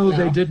 Unfortunately. No,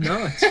 they did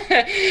not.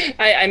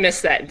 I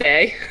missed that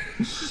day.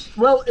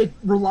 Well, it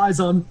relies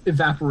on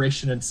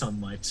evaporation and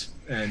sunlight,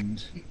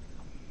 and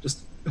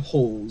just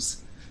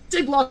holes.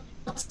 Dig lots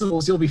of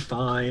holes, you'll be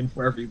fine,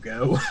 wherever you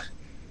go.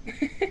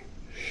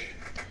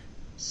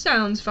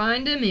 Sounds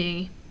fine to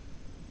me.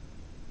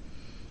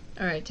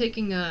 Alright,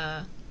 taking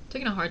a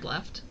hard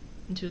left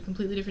into a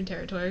completely different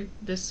territory.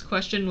 This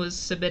question was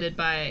submitted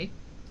by...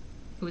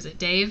 Who was it?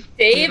 Dave?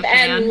 Dave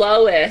and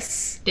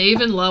Lois.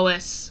 Dave and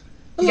Lois.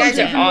 You guys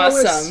are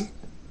awesome.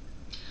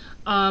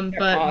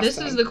 But awesome. This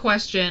is the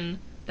question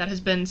that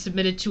has been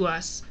submitted to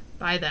us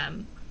by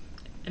them,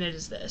 and it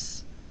is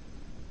this.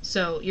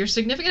 So, your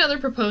significant other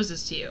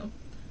proposes to you,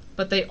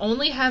 but they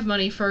only have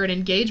money for an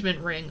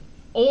engagement ring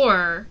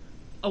or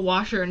a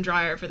washer and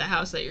dryer for the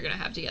house that you're going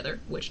to have together.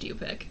 Which do you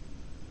pick?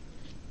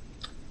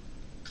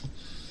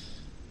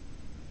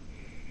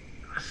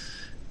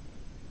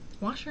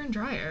 Washer and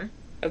dryer?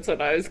 That's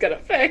what I was gonna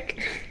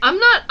pick. I'm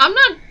not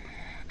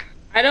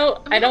I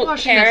don't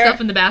washing care that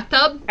stuff in the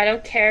bathtub. I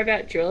don't care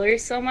about jewelry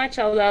so much,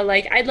 although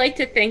like I'd like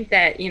to think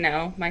that,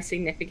 my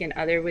significant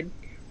other would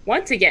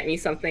want to get me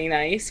something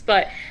nice,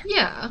 but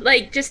yeah,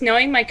 like just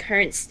knowing my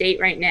current state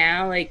right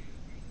now, like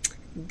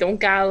don't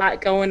got a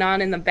lot going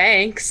on in the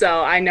bank,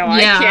 so I know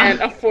I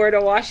can't afford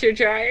a washer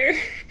dryer.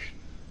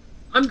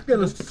 I'm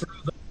gonna throw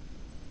the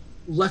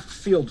left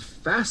field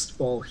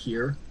fastball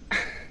here.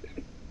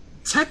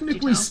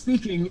 Technically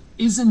speaking,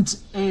 isn't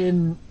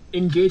an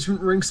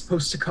engagement ring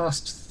supposed to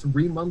cost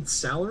 3 months'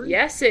 salary?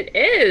 Yes, it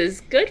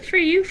is. Good for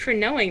you for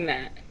knowing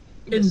that.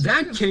 In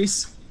that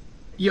case,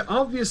 you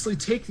obviously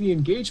take the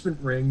engagement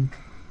ring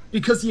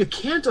because you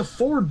can't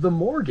afford the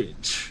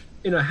mortgage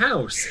in a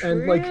house. True.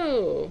 And like,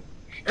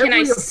 can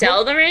I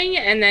sell the ring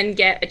and then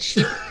get a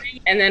cheap ring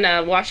and then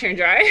a washer and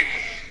dryer?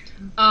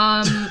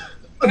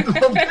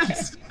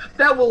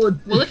 That will.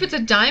 Well, if it's a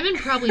diamond,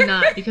 probably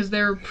not, because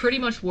they're pretty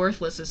much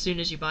worthless as soon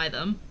as you buy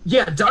them.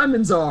 Yeah,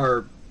 diamonds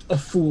are a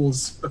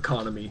fool's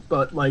economy,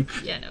 but like.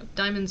 Yeah, no,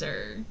 diamonds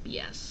are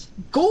BS.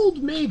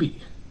 Gold,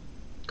 maybe.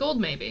 Gold,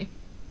 maybe.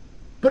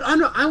 But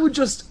I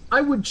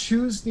would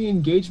choose the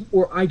engagement,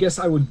 or I guess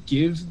I would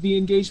give the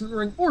engagement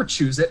ring, or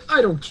choose it.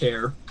 I don't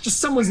care. Just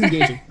someone's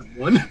engaging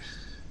someone.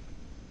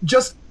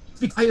 Just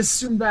because I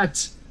assume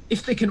that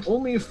if they can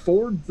only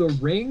afford the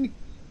ring,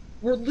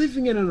 we're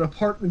living in an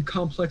apartment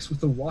complex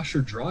with a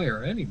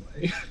washer-dryer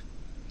anyway.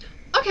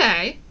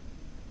 Okay.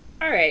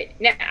 All right.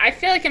 Now, I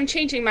feel like I'm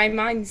changing my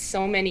mind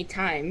so many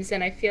times,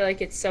 and I feel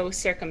like it's so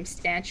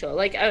circumstantial.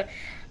 Like,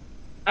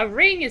 a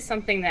ring is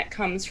something that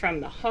comes from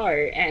the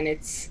heart, and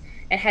it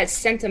has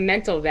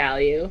sentimental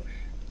value.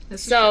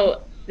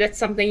 So that's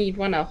something you'd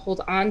want to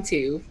hold on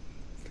to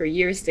for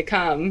years to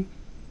come,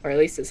 or at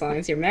least as long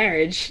as your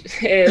marriage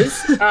is.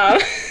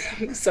 I'm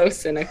so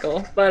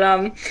cynical. But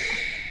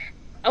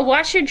a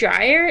washer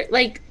dryer,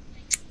 like,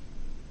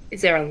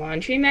 is there a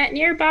laundromat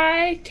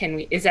nearby?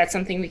 Is that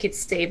something we could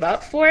save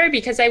up for?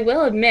 Because I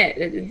will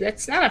admit,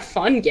 that's not a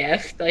fun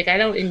gift. Like, I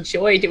don't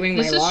enjoy doing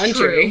my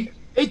laundry. True.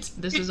 It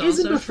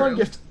isn't a fun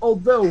gift,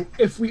 although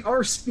if we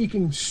are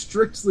speaking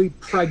strictly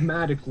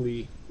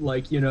pragmatically,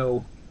 like,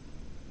 all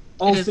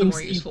things the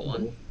more useful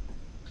one.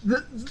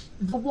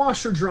 The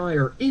washer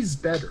dryer is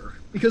better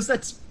because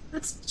that's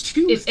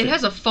two. It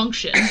has a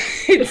function.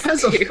 It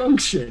has a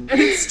function,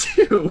 and it's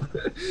two.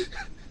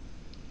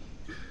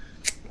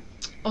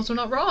 Also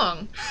not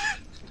wrong.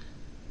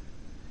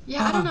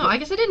 Yeah, I don't know. I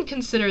guess I didn't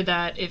consider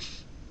that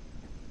if...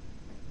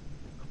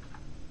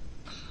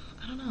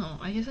 I don't know.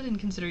 I guess I didn't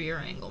consider your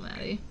angle,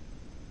 Maddie.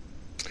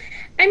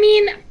 I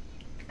mean...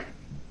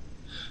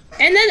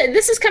 And then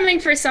this is coming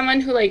for someone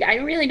who, like, I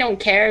really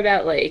don't care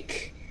about,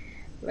 like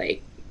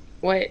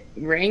what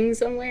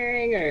rings I'm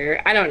wearing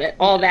or I don't know,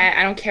 all that.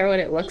 I don't care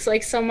what it looks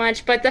like so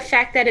much. But the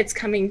fact that it's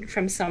coming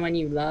from someone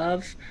you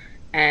love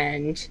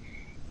and...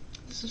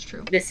 This is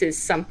true. This is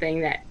something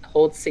that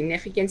holds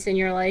significance in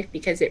your life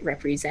because it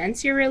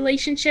represents your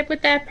relationship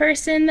with that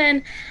person,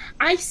 then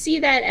I see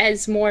that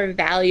as more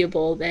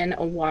valuable than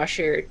a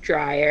washer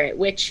dryer,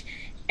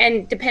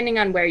 and depending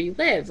on where you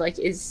live, like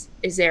is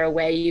there a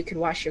way you could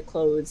wash your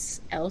clothes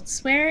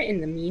elsewhere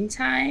in the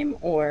meantime,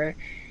 or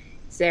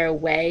is there a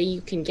way you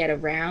can get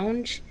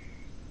around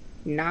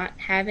not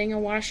having a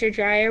washer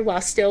dryer while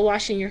still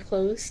washing your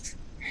clothes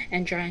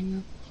and drying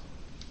them?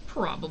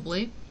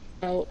 Probably.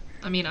 So,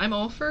 I mean, I'm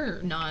all for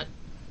not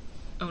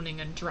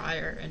owning a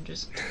dryer and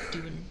just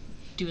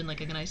doing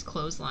like a nice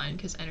clothesline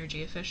because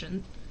energy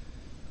efficient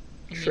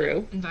and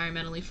true,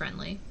 environmentally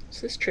friendly.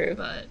 This is true,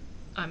 but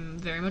I'm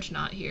very much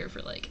not here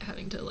for like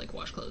having to like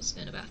wash clothes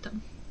in a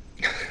bathtub.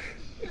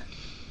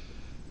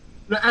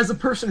 As a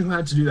person who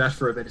had to do that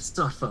for a bit, it's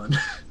not fun.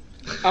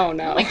 Oh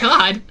no! Oh my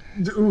god!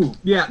 Ooh,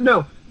 yeah,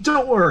 no,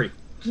 don't worry,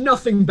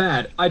 nothing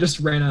bad. I just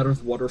ran out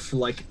of water for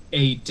like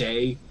a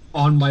day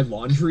on my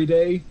laundry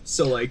day,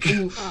 so like.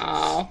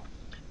 Oh.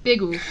 Big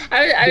oof.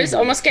 I was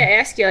almost gonna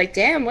ask you, like,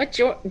 damn, what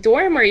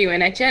dorm were you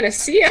in at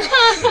Geneseo?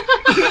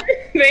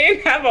 They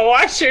didn't have a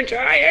washer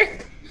dryer.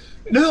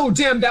 No,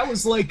 damn, that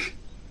was like,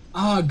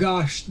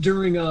 gosh,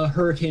 during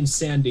Hurricane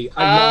Sandy.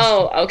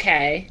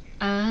 Okay.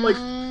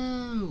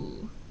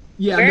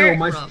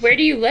 Yeah, where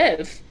do you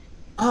live?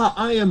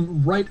 I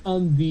am right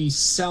on the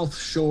south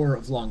shore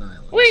of Long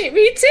Island. Wait,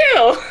 me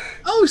too.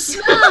 Oh,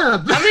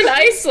 snap! I'm in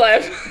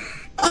Islip.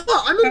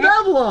 Oh, I'm in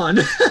Babylon.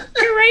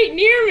 You're right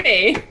near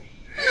me.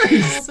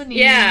 Nice.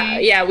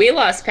 Yeah, we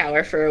lost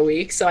power for a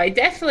week, so I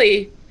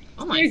definitely...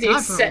 Oh my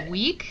god, for a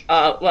week?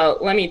 Well,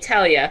 let me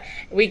tell you,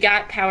 we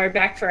got power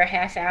back for a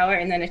half hour,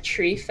 and then a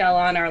tree fell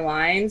on our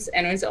lines,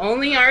 and it was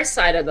only our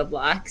side of the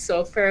block,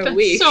 so for a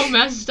week... That's so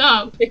messed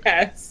up.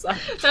 Yes.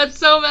 That's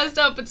so messed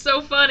up, it's so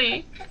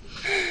funny.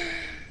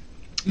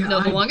 Yeah,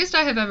 no, the longest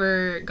I have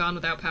ever gone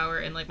without power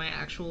in, like, my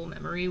actual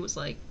memory was,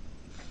 like,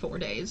 4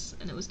 days,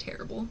 and it was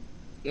terrible.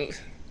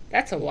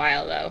 That's a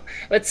while, though.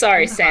 But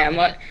sorry, Sam,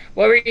 what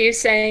were you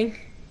saying?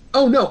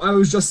 Oh, no, I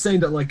was just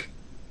saying that, like,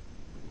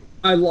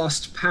 I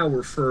lost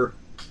power for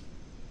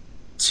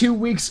 2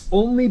 weeks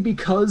only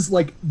because,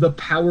 like, the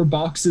power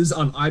boxes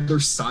on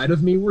either side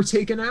of me were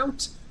taken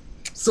out.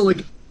 So,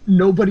 like,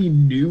 nobody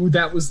knew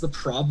that was the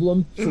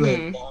problem for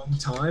a long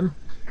time.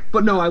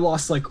 But no, I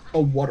lost like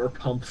a water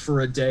pump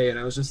for a day, and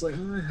I was just like,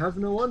 I have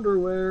no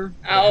underwear.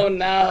 Oh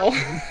no.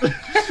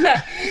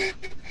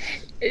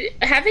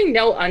 Having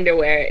no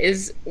underwear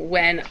is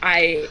when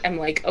I am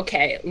like,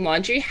 okay,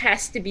 laundry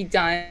has to be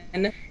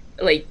done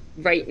like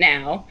right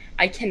now.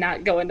 I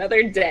cannot go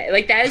another day.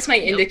 Like, that is my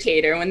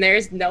indicator. When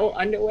there's no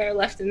underwear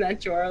left in that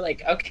drawer,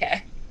 like,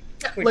 okay,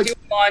 we're doing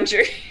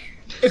laundry.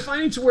 If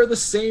I need to wear the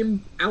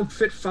same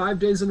outfit 5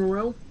 days in a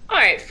row, all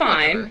right,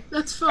 fine. Whatever.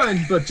 That's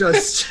fine, but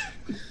just...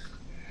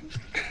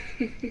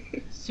 As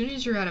soon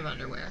as you're out of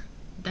underwear,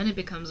 then it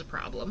becomes a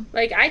problem.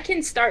 Like, I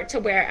can start to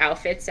wear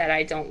outfits that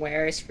I don't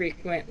wear as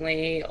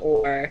frequently,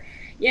 or,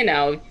 you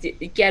know,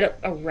 get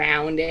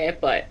around it,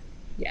 but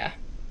yeah.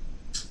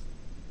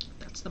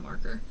 That's the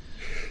marker.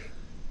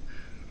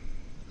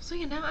 So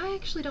yeah, now I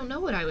actually don't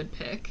know what I would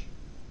pick.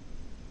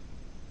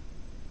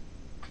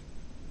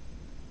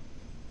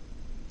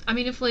 I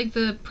mean, if like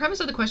the premise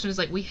of the question is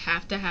like we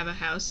have to have a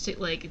house to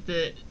like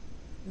the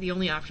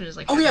only option is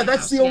like oh yeah,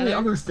 that's the together. only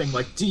other thing.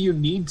 Like, do you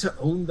need to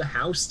own the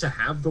house to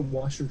have the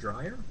washer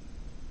dryer?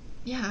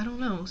 Yeah, I don't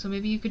know. So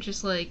maybe you could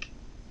just like,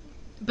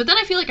 but then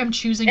I feel like I'm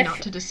choosing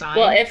not to decide.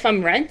 Well, if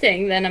I'm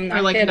renting, then I'm not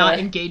or like gonna... not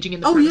engaging in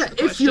the premise of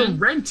the if you're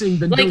renting,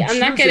 then like, don't I'm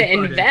not choose gonna it,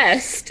 buddy.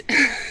 invest.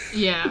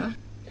 Yeah.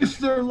 If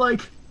they're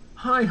like,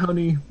 hi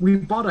honey, we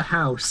bought a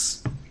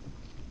house,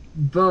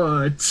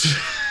 but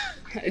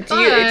do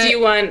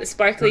you want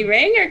sparkly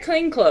ring or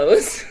clean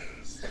clothes?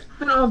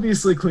 then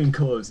obviously clean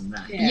clothes in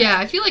that. Yeah,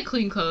 I feel like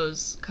clean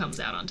clothes comes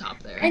out on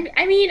top there.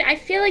 I mean, I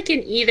feel like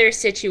in either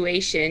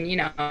situation, you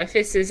know, if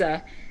this is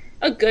a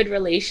good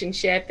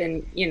relationship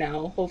and, you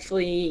know,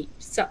 hopefully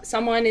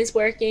someone is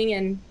working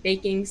and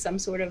making some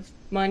sort of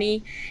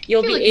money,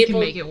 you'll be able... You can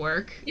make it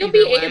work. You'll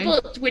be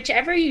able,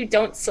 whichever you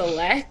don't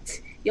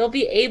select, you'll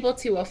be able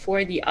to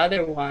afford the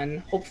other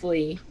one,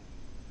 hopefully.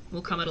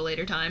 Will come at a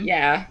later time.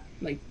 Yeah,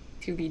 like,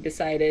 to be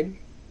decided.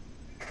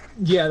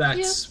 Yeah,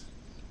 that's... Yeah.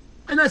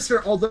 And that's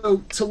fair, although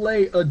to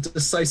lay a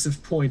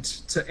decisive point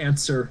to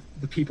answer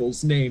the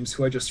people's names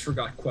who I just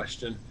forgot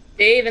question.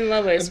 Dave and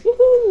Lois,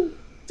 woohoo!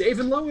 Dave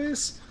and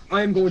Lois,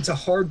 I am going to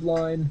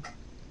hardline.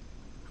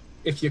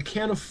 If you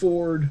can't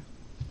afford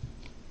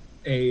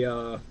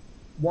a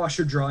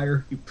washer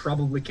dryer, you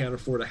probably can't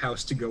afford a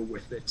house to go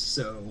with it,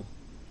 so...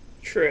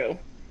 True.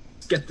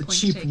 Get the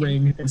cheap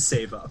ring and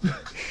save up.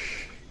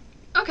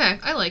 Okay,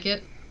 I like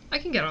it. I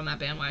can get on that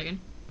bandwagon.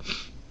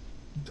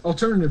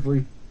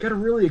 Alternatively, get a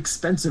really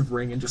expensive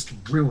ring and just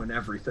ruin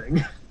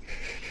everything.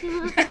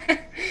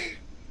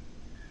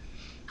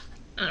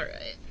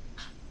 Alright.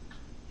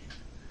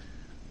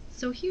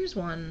 So here's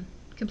one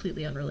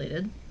completely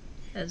unrelated,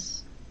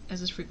 as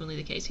is frequently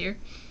the case here.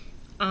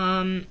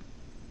 No,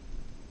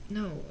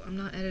 I'm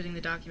not editing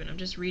the document, I'm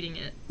just reading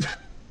it.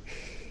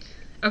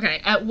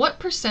 Okay, at what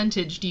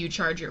percentage do you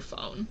charge your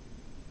phone?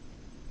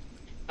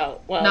 Oh,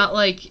 well... Not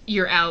like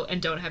you're out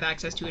and don't have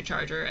access to a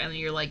charger and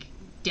you're like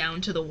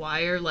down to the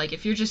wire. Like,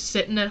 if you're just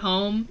sitting at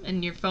home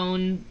and your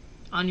phone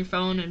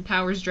and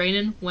power's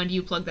draining, when do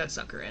you plug that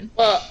sucker in?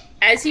 Well,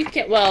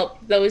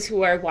 those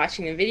who are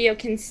watching the video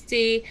can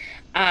see,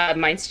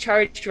 mine's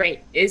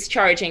is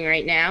charging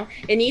right now.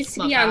 It needs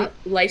to be on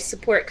life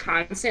support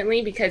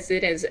constantly because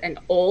it is an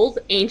old,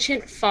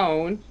 ancient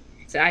phone.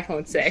 It's an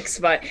iPhone 6,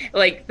 but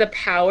like the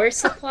power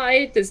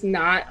supply does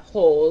not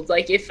hold.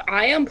 Like, if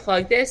I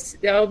unplug this,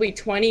 there'll be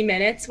 20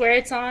 minutes where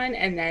it's on,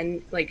 and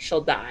then like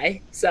she'll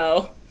die.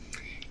 So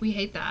we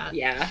hate that.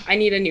 Yeah, I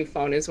need a new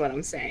phone is what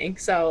I'm saying.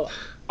 So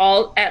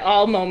at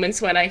all moments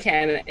when I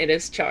can, it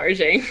is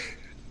charging.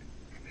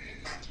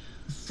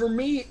 For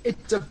me,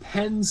 it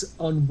depends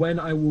on when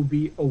I will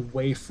be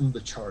away from the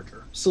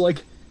charger. So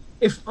like,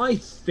 if I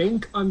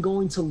think I'm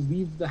going to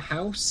leave the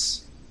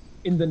house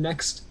in the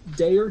next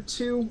day or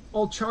two,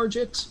 I'll charge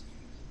it.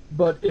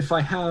 But if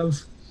I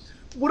have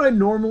what I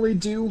normally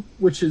do,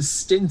 which is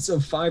stints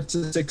of 5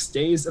 to 6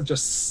 days of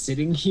just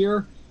sitting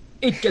here,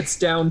 it gets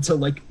down to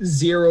like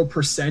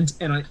 0%,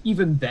 and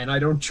even then I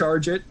don't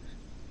charge it.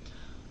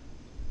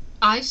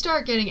 I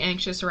start getting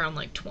anxious around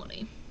like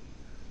 20.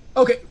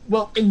 Okay,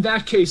 well, in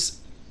that case,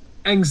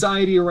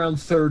 anxiety around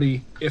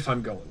 30 if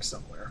I'm going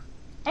somewhere.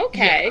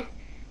 Okay.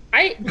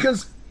 Yeah.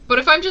 But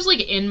if I'm just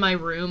like in my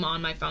room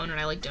on my phone and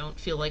I like don't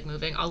feel like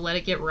moving, I'll let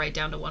it get right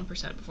down to 1%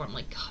 before I'm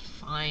like, God,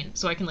 fine.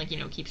 So I can like, you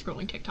know, keep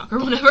scrolling TikTok or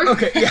whatever.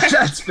 Okay, yeah,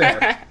 that's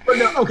fair. But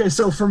no, okay,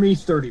 so for me,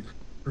 30%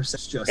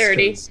 just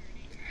 30.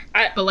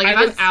 But like, if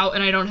I'm out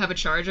and I don't have a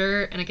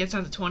charger and it gets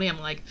down to 20, I'm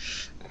like,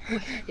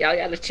 yeah, I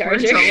got a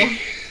charger.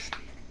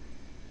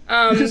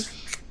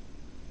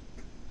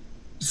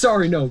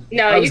 Sorry, no.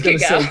 No, I was you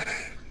can go. Say,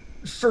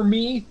 for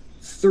me,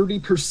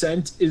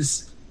 30%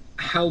 is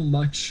how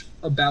much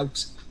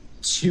about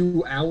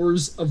 2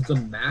 hours of the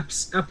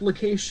Maps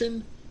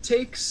application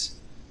takes.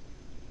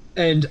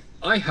 And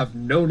I have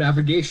no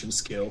navigation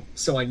skill,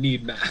 so I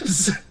need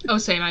maps. Oh,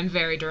 same. I'm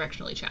very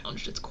directionally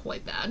challenged. It's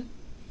quite bad.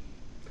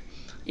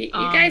 You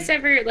guys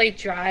ever like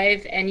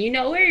drive and you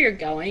know where you're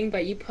going,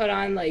 but you put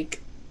on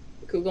like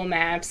Google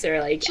Maps or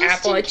like Just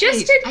Apple, in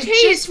just case. in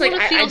case. I Like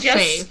just wanna feel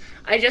safe.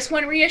 I just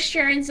want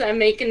reassurance I'm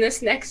making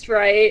this next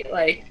right.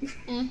 Like,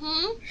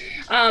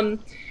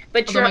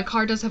 but although my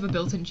car does have a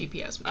built-in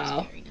GPS, which is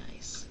very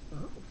nice.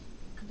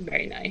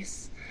 Very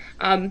nice.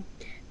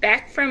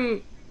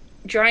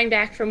 Drawing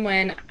back from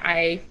when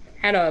I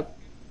had a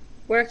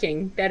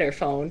working, better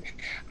phone,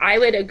 I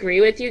would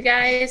agree with you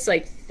guys,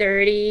 like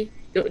 20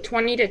 to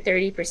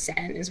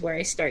 30% is where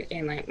I start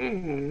getting like,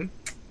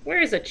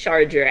 where's a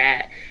charger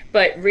at?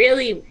 But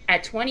really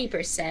at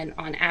 20%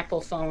 on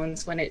Apple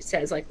phones, when it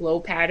says like low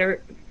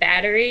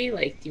battery,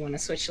 like do you want to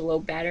switch to low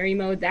battery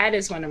mode? That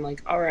is when I'm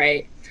like, all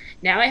right,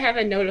 now I have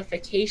a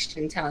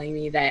notification telling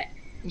me that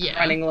I'm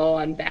running low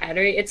on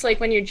battery. It's like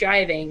when you're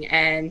driving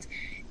and,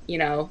 you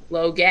know,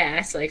 low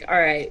gas, like, all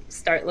right,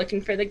 start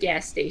looking for the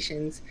gas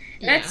stations.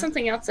 And that's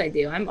something else I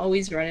do. I'm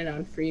always running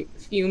on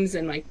fumes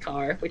in my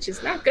car, which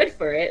is not good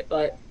for it,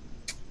 but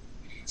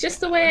it's just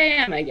the way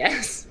I am, I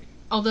guess.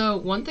 Although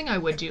one thing I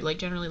would do, like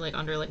generally like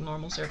under like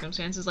normal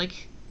circumstances,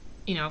 like,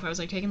 you know, if I was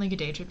like taking like a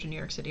day trip to New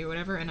York City or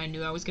whatever, and I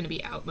knew I was going to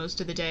be out most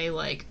of the day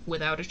like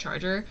without a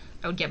charger,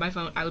 I would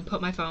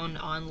put my phone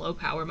on low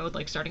power mode,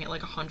 like starting at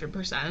like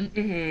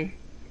 100%.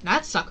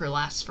 That sucker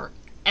lasts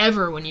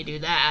forever when you do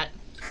that.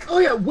 Oh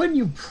yeah, when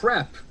you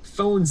prep,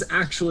 phones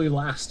actually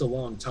last a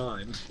long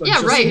time. But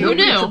yeah, right. Who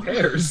knew?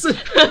 Prepares.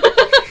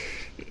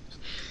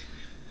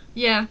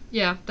 yeah,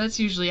 that's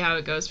usually how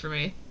it goes for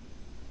me.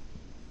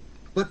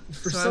 But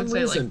for some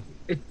reason,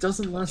 it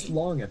doesn't last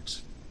long at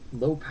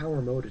low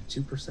power mode at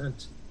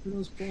 2%. Who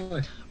knows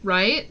why?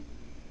 Right?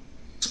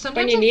 Sometimes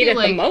when you need it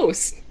the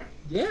most.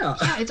 Yeah.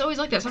 Yeah, it's always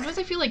like that. Sometimes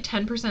I feel like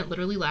 10%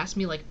 literally lasts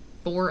me like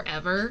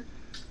forever.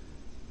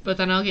 But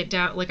then I'll get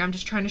down, like I'm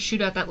just trying to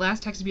shoot out that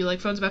last text and be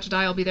like, phone's about to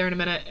die, I'll be there in a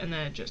minute, and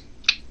then it just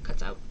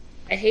cuts out.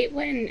 I hate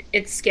when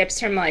it skips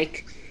from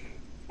like,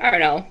 I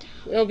don't know,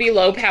 it'll be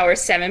low power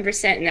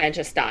 7% and then it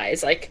just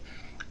dies. Like,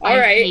 all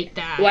right, hate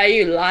that. Why are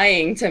you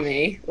lying to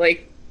me?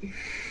 Like,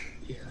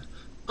 yeah,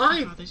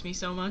 it bothers me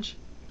so much.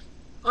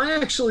 I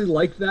actually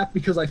like that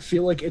because I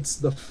feel like it's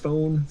the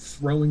phone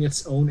throwing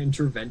its own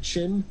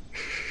intervention,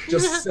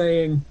 just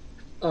saying,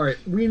 all right,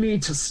 we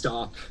need to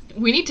stop.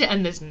 We need to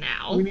end this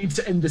now. We need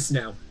to end this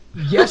now.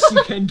 Yes,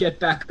 you can get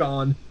back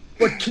on,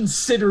 but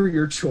consider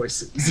your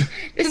choices.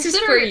 This is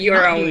for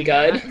your own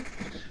good.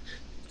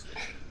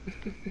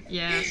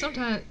 Yeah,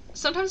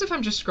 sometimes if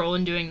I'm just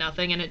scrolling doing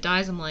nothing and it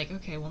dies, I'm like,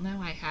 okay, well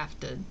now I have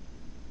to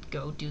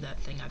go do that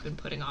thing I've been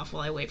putting off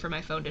while I wait for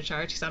my phone to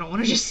charge because I don't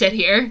want to just sit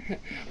here.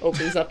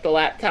 Opens up the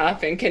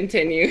laptop and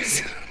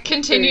continues.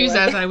 Continues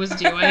as I was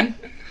doing.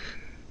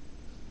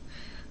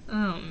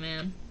 Oh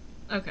man.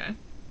 Okay.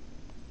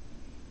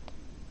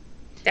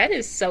 That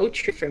is so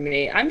true for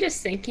me. I'm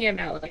just thinking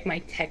about like my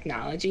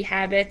technology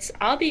habits.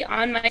 I'll be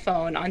on my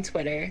phone on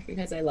Twitter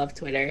because I love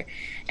Twitter,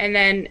 and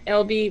then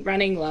it'll be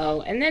running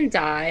low and then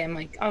die. I'm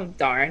like, oh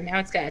darn, now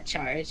it's got to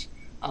charge.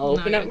 I'll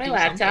open up my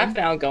laptop and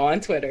I'll go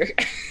on Twitter.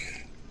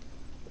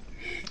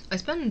 I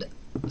spend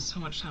so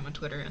much time on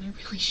Twitter and I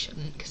really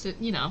shouldn't because it,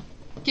 you know,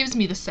 gives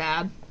me the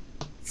sad.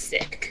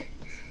 Sick.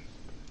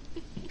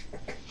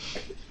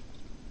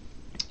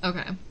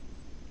 Okay.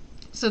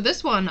 So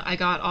this one I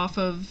got off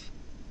of,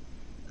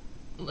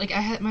 like,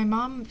 my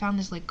mom found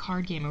this, like,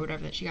 card game or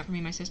whatever that she got from me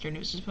and my sister, and it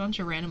was just a bunch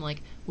of random,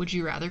 like, would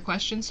you rather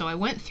questions, so I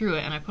went through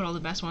it, and I put all the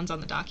best ones on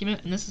the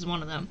document, and this is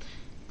one of them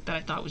that I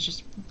thought was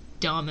just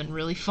dumb and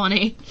really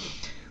funny.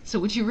 So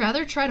would you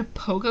rather try to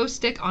pogo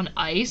stick on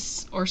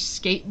ice or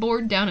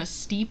skateboard down a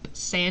steep,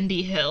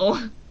 sandy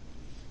hill?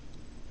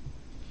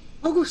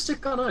 Pogo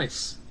stick on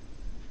ice.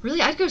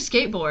 Really? I'd go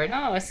skateboard.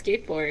 Oh, a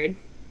skateboard.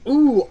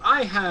 Ooh,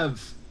 I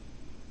have...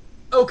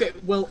 Okay,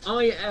 well,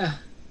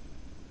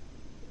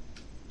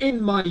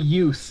 in my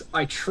youth,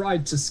 I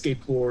tried to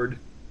skateboard,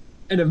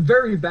 and I'm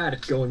very bad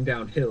at going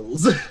down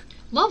hills.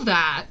 Love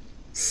that.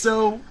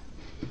 So,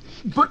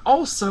 but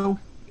also,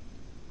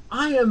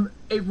 I am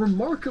a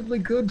remarkably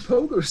good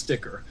pogo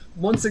sticker.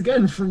 Once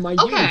again, from my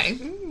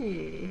youth.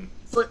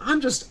 It's like, I'm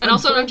just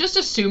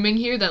assuming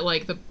here that,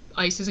 like, the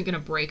ice isn't gonna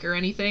break or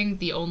anything.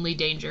 The only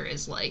danger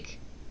is, like,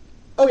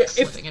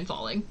 slipping and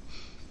falling.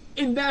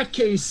 In that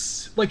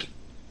case, like,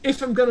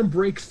 if I'm gonna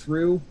break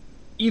through,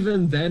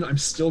 even then, I'm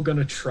still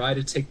gonna try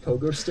to take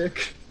pogo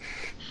stick.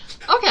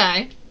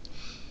 Okay.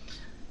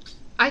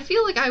 I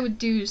feel like I would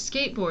do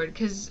skateboard,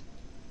 because,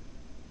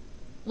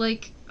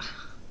 like,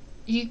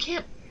 you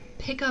can't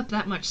pick up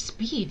that much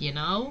speed, you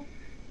know?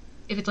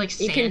 If it's, like,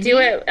 sandy. You can do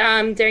it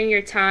during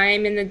your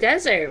time in the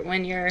desert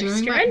when you're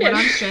stranded. When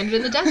I'm stranded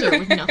in the desert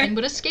with nothing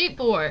but a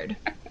skateboard.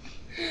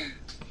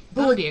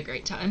 That would be a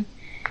great time.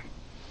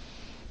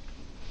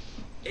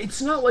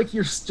 It's not like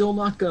you're still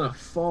not gonna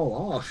fall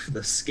off the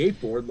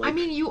skateboard. Like... I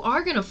mean, you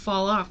are gonna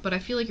fall off, but I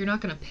feel like you're not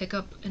gonna pick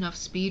up enough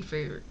speed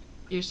for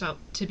yourself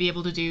to be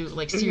able to do,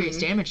 like, serious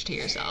damage to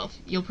yourself.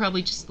 You'll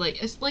probably just,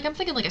 like, it's like, I'm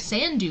thinking like a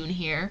sand dune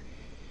here.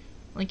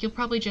 Like, you'll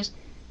probably just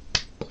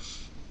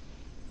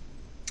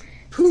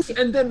poof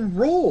and then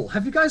roll.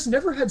 Have you guys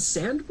never had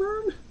sand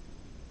burn?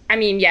 I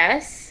mean,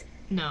 yes.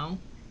 No.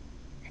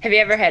 Have you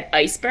ever had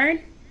ice burn?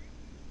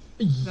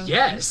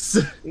 Yes.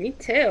 Me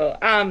too.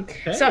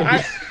 Hey. So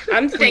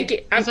I'm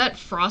thinking. Is that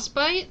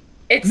frostbite?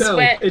 It's No,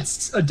 when,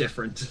 it's a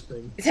different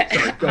thing.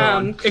 Sorry, go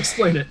on.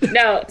 Explain it.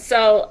 No,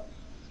 so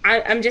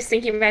I'm just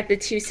thinking about the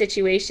two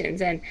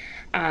situations, and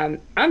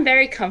I'm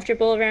very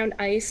comfortable around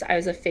ice. I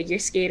was a figure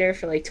skater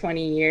for like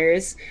 20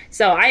 years,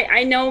 so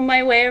I know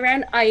my way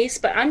around ice,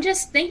 but I'm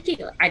just thinking,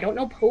 I don't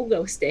know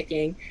pogo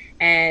sticking,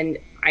 and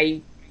I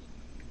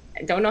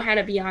don't know how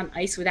to be on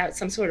ice without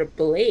some sort of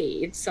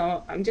blade,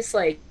 so I'm just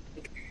like,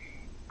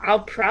 I'll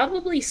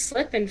probably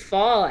slip and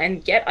fall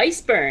and get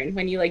ice burn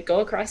when you like go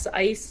across the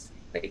ice,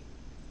 like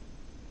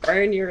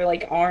burn your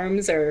like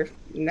arms, or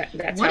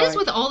that's what is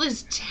with all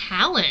this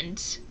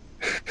talent?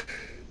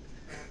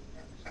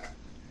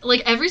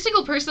 Like every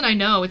single person I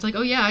know, it's like,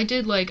 oh yeah, I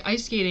did like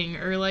ice skating,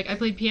 or like I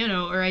played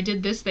piano, or I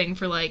did this thing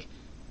for like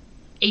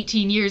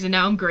 18 years and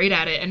now I'm great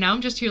at it, and now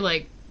I'm just here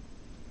like,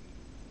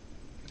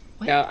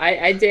 what? No,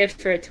 I did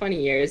for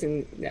 20 years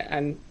and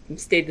I'm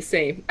stayed the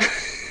same.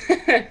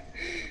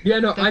 Yeah,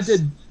 no, I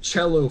did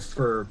cello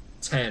for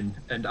 10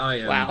 and I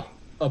am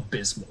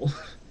abysmal.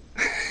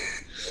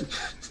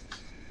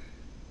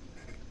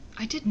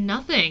 I did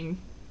nothing,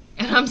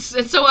 and I'm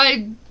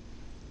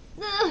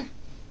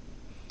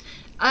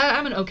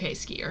an okay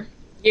skier.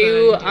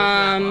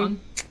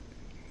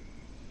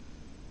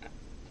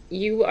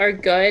 You are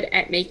good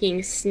at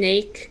making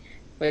snake,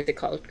 what is it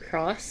called,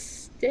 cross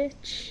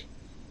stitch?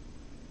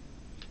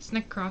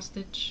 Snake cross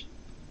stitch.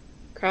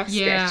 Cross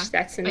stitch,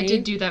 that's the name? I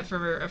did do that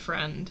for a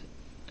friend,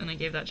 and I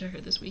gave that to her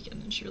this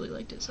weekend, and she really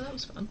liked it, so that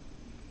was fun.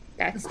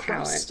 That's talent.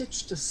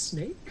 Cross-stitched a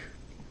snake?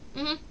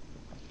 Mm-hmm.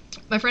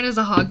 My friend is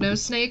a hognose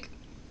snake,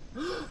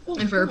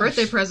 and for her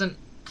birthday present,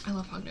 I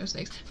love hognose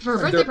snakes. For her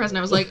birthday present,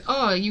 I was like,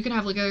 oh, you can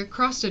have like a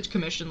cross-stitch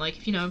commission, like,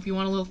 if you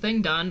want a little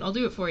thing done, I'll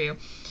do it for you.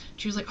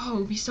 She was like, oh, it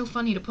would be so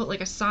funny to put like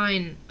a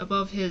sign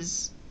above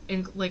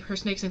her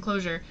snake's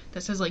enclosure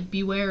that says like,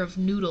 beware of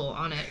noodle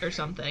on it or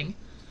something.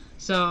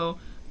 So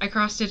I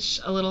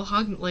cross-stitched a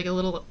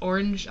little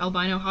orange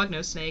albino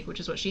hognose snake,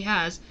 which is what she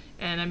has,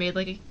 and I made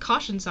like a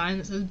caution sign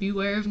that says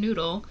beware of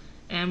noodle,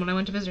 and when I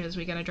went to visit her this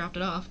weekend, I dropped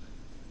it off.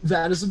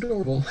 That is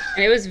adorable.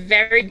 And it was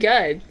very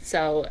good,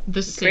 so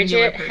the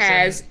singular Bridget person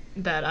has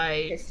that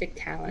I artistic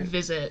talent.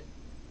 visit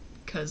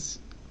because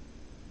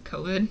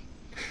COVID.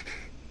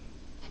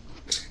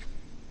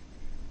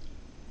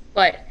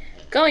 But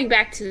going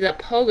back to the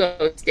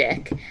pogo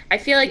stick, I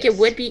feel like it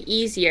would be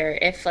easier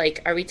if,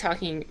 like, are we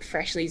talking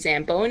freshly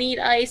Zamboni'd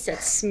ice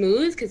that's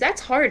smooth? Because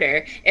that's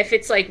harder. If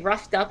it's, like,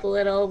 roughed up a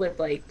little with,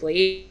 like,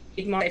 blade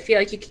marks, I feel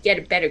like you could get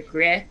a better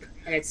grip,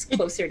 and it's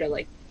closer to,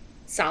 like,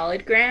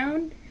 solid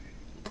ground.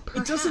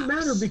 It doesn't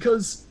matter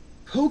because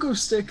pogo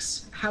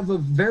sticks have a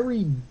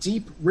very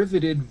deep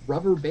riveted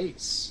rubber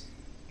base.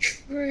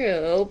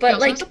 True,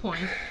 but, like, that's the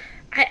point.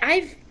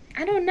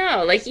 I don't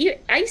know. Like,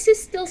 ice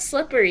is still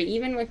slippery,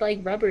 even with,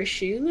 like, rubber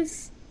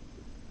shoes.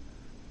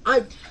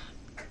 I'm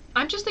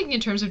just thinking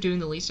in terms of doing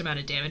the least amount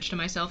of damage to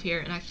myself here,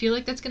 and I feel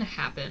like that's going to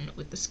happen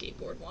with the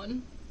skateboard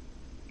one.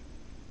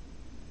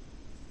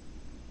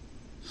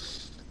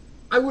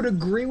 I would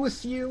agree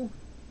with you,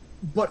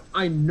 but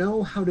I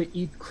know how to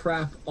eat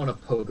crap on a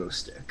pogo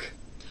stick.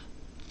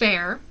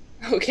 Fair.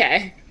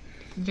 Okay.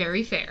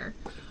 Very fair.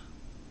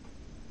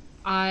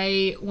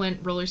 I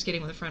went roller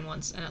skating with a friend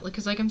once, and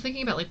because I'm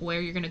thinking about like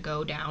where you're gonna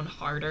go down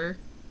harder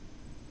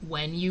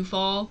when you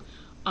fall.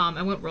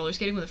 I went roller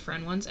skating with a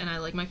friend once, and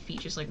my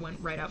feet just like went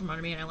right out from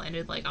under me, and I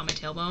landed like on my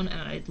tailbone,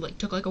 and I like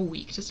took like a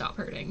week to stop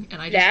hurting,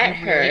 and I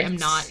really am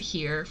not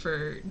here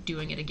for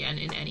doing it again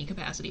in any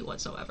capacity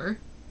whatsoever.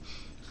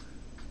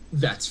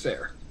 That's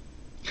fair.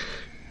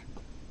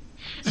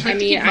 I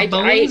mean, my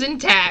bones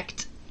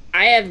intact.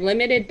 I have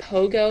limited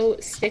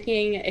pogo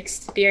sticking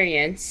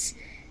experience.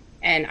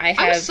 And I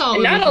have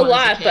not a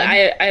lot, but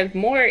I have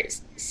more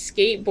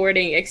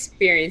skateboarding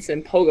experience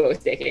than pogo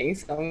sticking,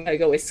 so I'm gonna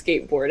go with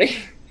skateboarding.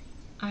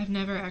 I've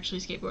never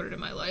actually skateboarded in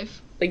my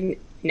life. Like,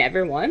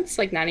 never once?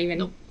 Like, not even...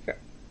 Nope.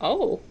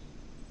 Oh.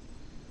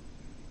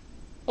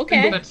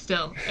 Okay. But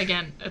still,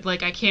 again,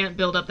 like, I can't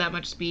build up that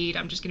much speed.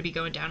 I'm just gonna be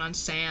going down on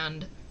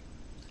sand.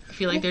 I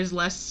feel like there's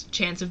less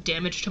chance of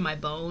damage to my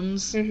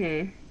bones.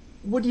 Mm-hmm.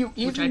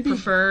 Which I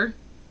prefer.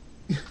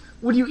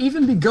 Would you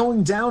even be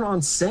going down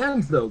on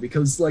sand, though?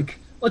 Because, like,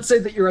 let's say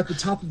that you're at the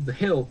top of the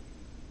hill,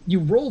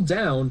 you roll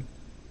down,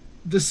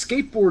 the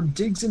skateboard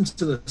digs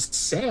into the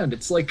sand.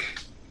 It's like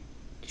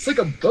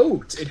a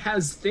boat. It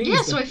has things.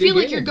 Yeah, so I feel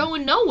like you're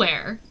going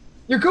nowhere.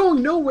 You're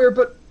going nowhere,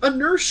 but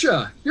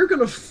inertia. You're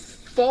gonna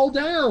fall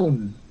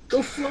down,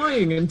 go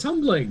flying and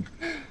tumbling.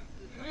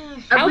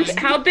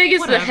 How big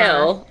is the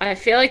hill? I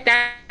feel like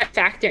that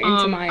factor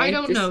into my... I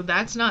don't know.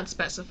 That's not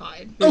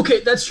specified.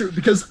 Okay, that's true,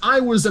 because I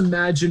was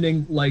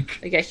imagining, like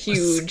a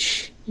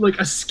huge... like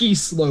a ski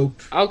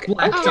slope. Okay.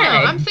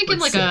 I'm thinking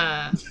like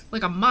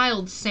a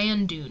mild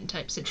sand dune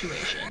type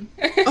situation.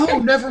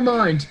 Oh, never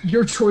mind.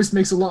 Your choice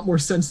makes a lot more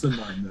sense than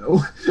mine,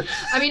 though.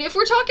 I mean, if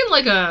we're talking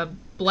like a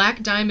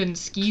black diamond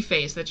ski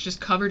face that's just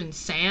covered in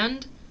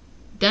sand,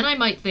 then I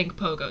might think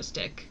pogo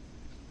stick.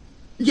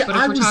 Yeah, but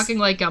if we're talking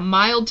like a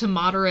mild to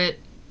moderate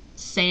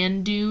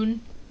sand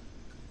dune.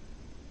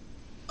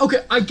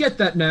 Okay, I get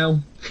that now,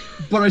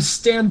 but I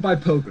stand by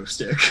pogo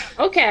stick.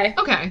 Okay.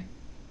 Okay.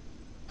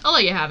 I'll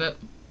let you have it.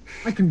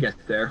 I can get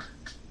there.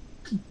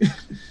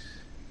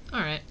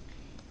 Alright.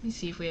 Let me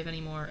see if we have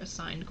any more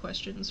assigned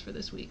questions for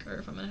this week, or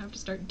if I'm gonna have to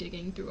start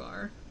digging through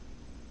our...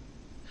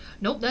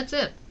 Nope, that's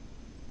it.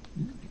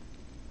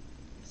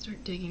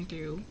 Start digging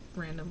through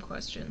random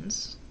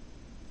questions.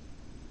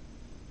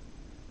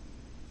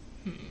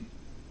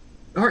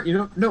 Alright,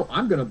 no,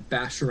 I'm gonna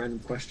bash a random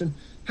question.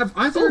 Have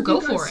either of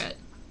go you guys... for it.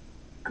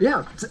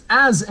 Yeah,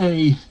 as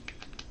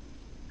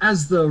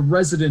the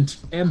resident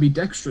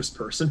ambidextrous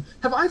person,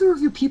 have either of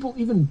you people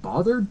even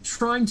bothered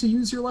trying to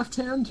use your left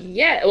hand?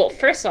 Yeah, well,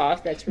 first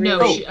off, that's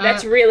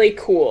really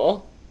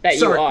cool that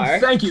Sorry, you are.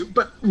 Thank you,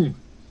 but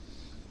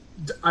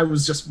I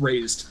was just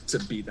raised to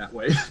be that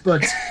way.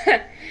 But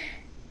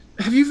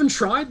have you even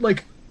tried?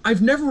 Like,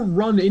 I've never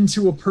run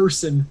into a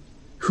person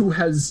who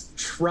has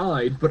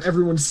tried, but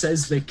everyone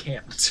says they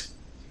can't.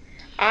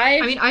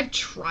 I mean, I've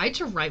tried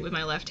to write with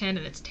my left hand,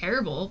 and it's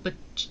terrible, but,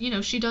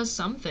 she does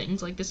some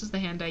things. Like, this is the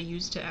hand I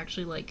use to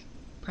actually, like,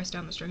 press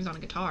down the strings on a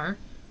guitar.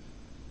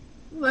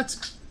 Well,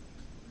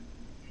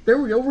 there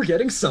we go, we're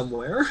getting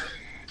somewhere.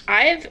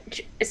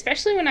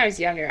 Especially when I was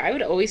younger, I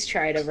would always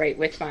try to write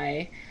with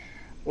my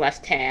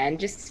left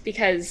hand, just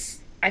because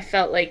I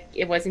felt like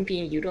it wasn't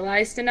being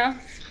utilized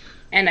enough,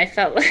 and I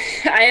felt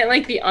like I had,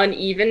 like, the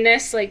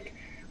unevenness, like,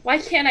 why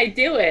can't I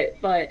do it?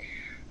 But...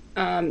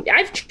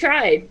 I've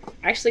tried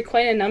actually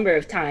quite a number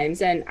of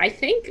times, and I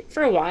think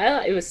for a while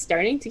it was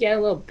starting to get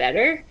a little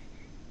better,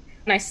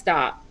 and I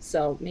stopped.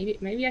 So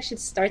maybe I should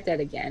start that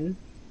again.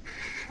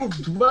 Oh,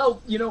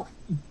 well,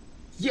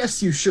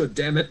 yes, you should.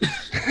 Damn it.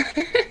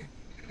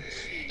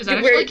 Is that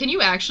actually? Can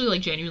you actually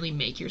like genuinely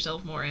make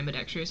yourself more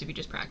ambidextrous if you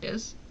just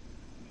practice?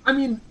 I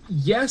mean,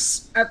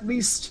 yes. At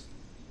least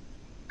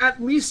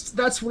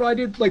that's what I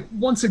did. Like,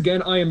 once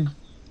again, I am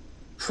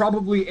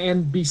probably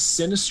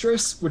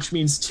ambisinistrous, which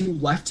means 2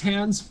 left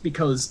hands,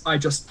 because I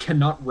just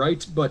cannot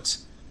write, but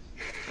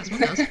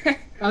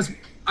as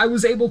I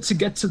was able to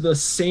get to the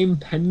same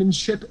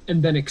penmanship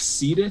and then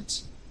exceed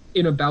it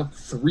in about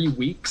 3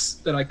 weeks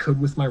that I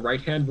could with my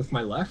right hand with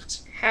my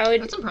left.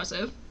 That's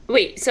impressive.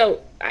 Wait,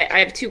 so I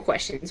have 2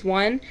 questions.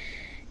 One,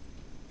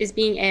 is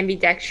being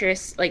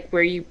ambidextrous, like,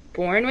 were you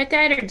born with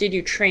that, or did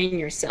you train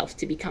yourself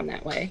to become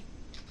that way?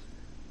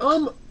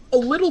 A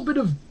little bit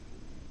of...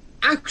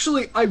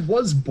 Actually, I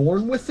was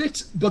born with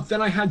it, but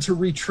then I had to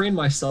retrain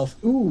myself.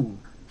 Ooh,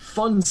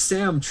 fun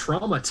Sam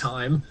trauma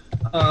time.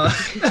 No.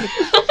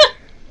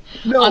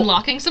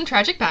 Unlocking some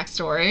tragic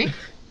backstory.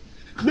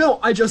 No,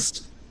 I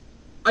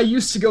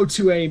used to go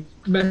to a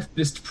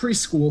Methodist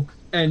preschool,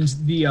 and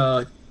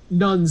the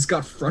nuns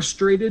got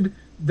frustrated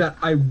that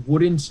I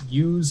wouldn't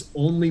use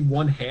only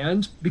one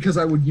hand, because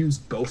I would use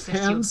both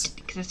hands.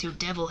 Because that's your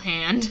devil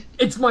hand.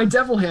 It's my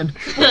devil hand.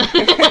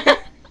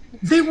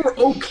 They were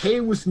okay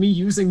with me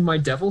using my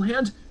devil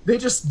hand. They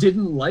just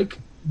didn't like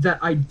that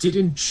I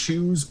didn't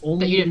choose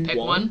only that you didn't pick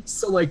one.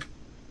 So, like,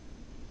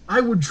 I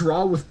would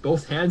draw with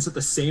both hands at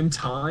the same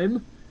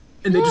time,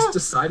 and they just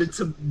decided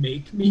to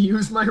make me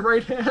use my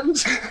right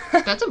hand.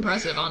 That's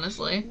impressive,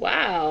 honestly.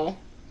 Wow.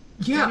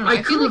 Yeah,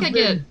 I feel like I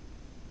get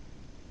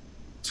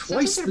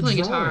twice the drawing.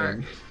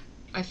 Guitar,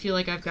 I feel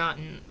like I've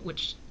gotten,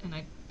 and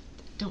I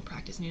don't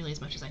practice nearly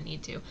as much as I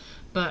need to,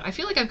 but I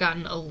feel like I've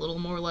gotten a little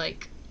more,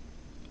 like,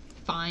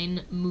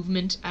 fine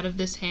movement out of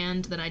this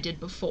hand than I did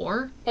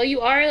before. Well,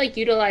 you are, like,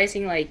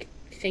 utilizing, like,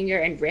 finger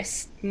and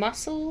wrist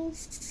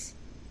muscles,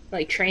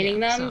 like, training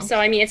them. So,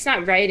 I mean, it's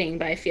not writing,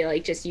 but I feel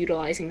like just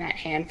utilizing that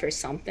hand for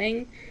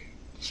something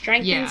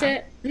strengthens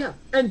it. Yeah,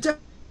 and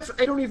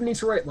I don't even need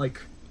to write, like,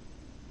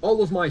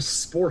 all of my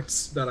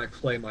sports that I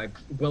play, my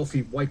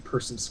wealthy white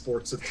person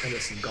sports of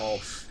tennis and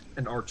golf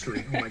and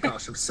archery. Oh my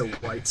gosh, I'm so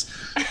white.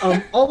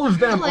 All of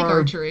them I like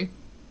archery.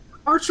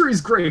 Archery's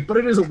great, but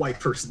it is a white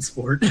person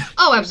sport.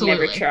 Oh,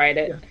 absolutely. Never tried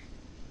it. Yeah.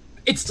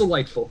 It's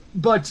delightful,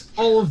 but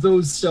all of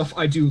those stuff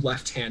I do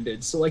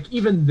left-handed, so, like,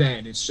 even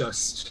then, it's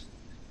just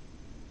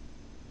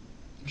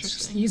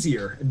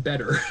easier and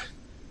better.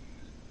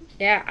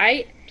 Yeah,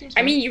 I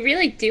mean, you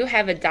really do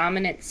have a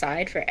dominant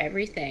side for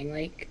everything.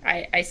 Like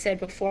I said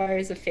before, I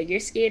was a figure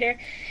skater,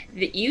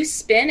 that you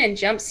spin and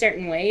jump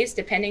certain ways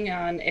depending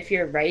on if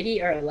you're a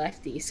righty or a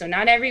lefty. So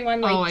not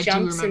everyone, like,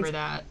 jumps. I do remember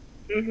that.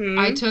 Mm-hmm.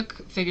 I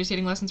took figure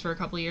skating lessons for a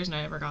couple of years, and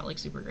I never got, like,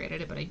 super great at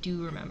it, but I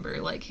do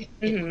remember, like,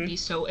 it would be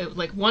so...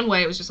 like, one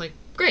way it was just like,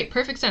 great,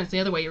 perfect sense. The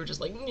other way you were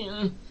just like,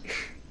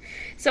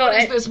 so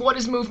what is this? What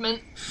is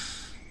movement?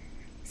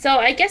 So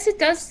I guess it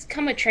does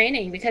come with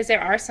training, because there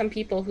are some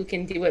people who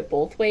can do it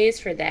both ways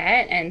for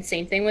that, and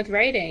same thing with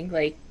writing,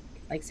 like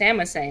Sam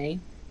was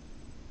saying.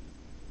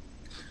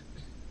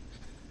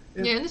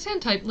 Yeah, and this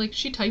hand type, like,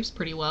 she types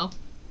pretty well.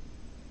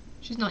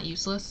 She's not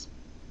useless.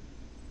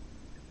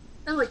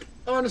 And, like,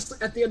 honestly,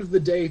 at the end of the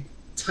day,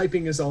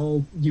 typing is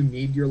all you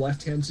need your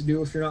left hand to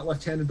do if you're not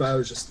left-handed, but I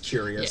was just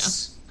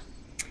curious.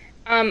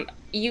 Yeah.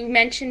 You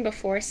mentioned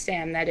before,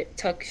 Sam, that it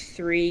took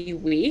 3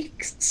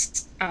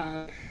 weeks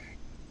to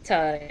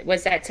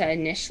was that to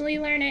initially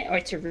learn it or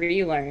to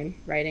relearn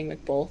writing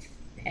with both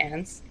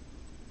hands?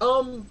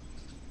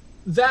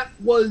 That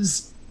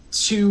was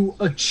to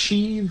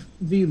achieve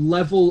the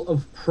level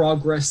of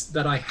progress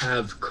that I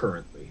have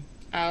currently.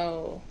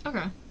 Oh.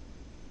 Okay.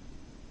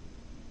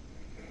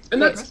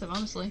 And that's impressive,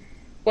 honestly.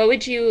 What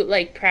would you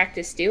like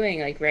practice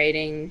doing? Like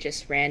writing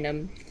just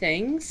random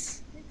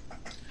things?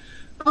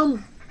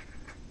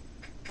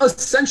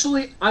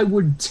 Essentially, I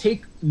would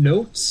take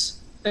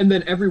notes, and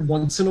then every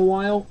once in a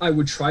while, I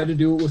would try to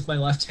do it with my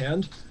left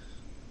hand.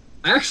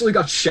 I actually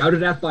got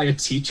shouted at by a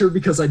teacher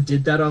because I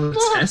did that on a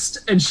test,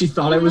 and she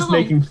thought I was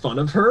making fun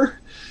of her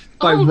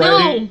by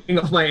writing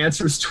off my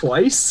answers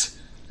twice.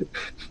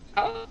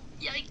 Oh,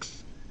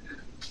 yikes.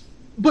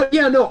 But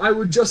yeah, no, I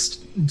would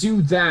just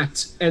do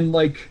that, and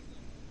like,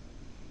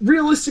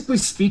 realistically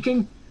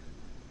speaking,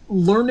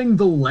 learning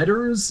the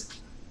letters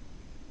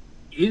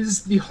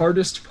is the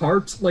hardest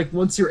part. Like,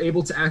 once you're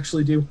able to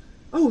actually do,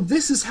 oh,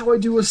 this is how I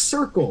do a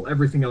circle,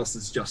 everything else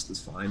is just as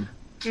fine.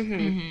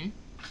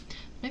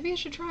 Maybe I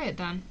should try it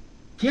then.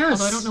 Yes.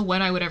 Although I don't know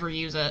when I would ever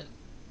use it.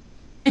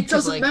 It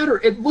doesn't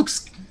matter.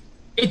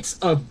 It's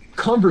a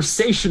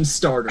conversation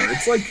starter.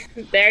 It's like...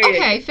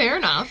 Okay, fair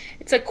enough.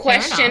 It's a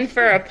question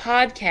for a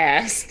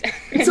podcast.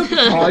 It's a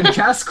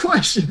podcast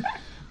question.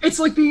 It's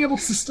like being able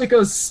to stick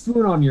a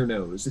spoon on your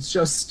nose. It's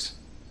just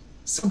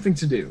something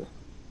to do.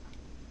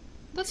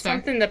 That's fair.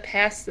 Something to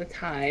pass the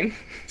time.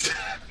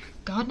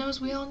 God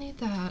knows we all need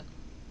that.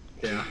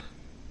 Yeah.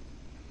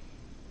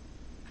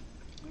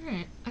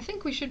 Alright, I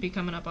think we should be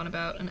coming up on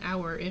about an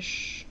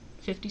hour-ish,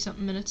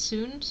 50-something minutes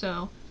soon,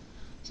 so...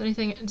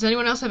 Does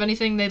anyone else have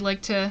anything they'd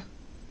like to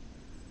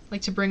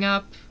bring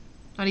up?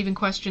 Not even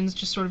questions,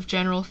 just sort of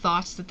general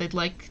thoughts that they'd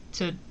like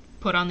to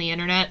put on the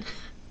internet?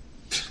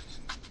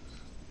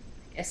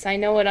 Yes, I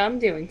know what I'm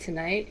doing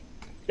tonight.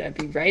 I'd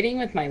be writing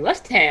with my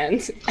left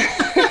hand.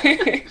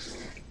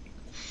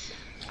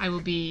 I will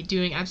be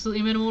doing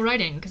absolutely minimal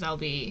writing, because I'll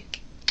be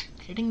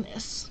editing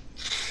this.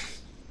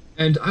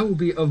 And I will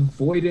be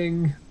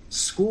avoiding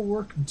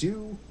schoolwork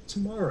due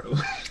tomorrow.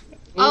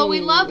 Oh,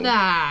 we love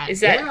that! Is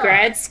that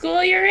grad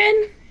school you're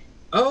in?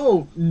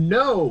 Oh,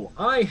 no.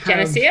 I have...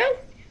 Geneseo?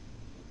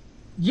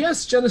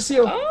 Yes,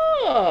 Geneseo.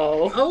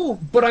 Oh,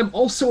 but I'm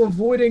also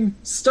avoiding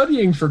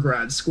studying for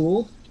grad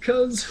school,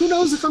 because who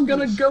knows if I'm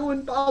going to go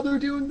and bother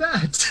doing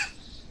that.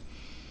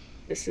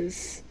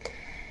 These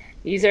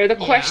are the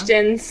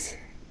questions.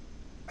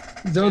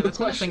 That's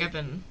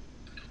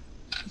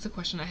a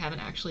question I haven't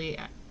actually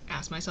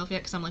asked myself yet,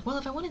 because I'm like, well,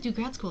 if I want to do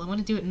grad school, I want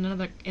to do it in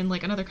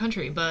another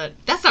country, but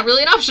that's not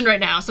really an option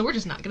right now, so we're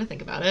just not going to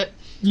think about it.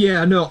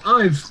 Yeah, no,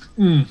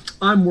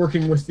 I'm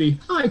working with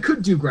I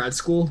could do grad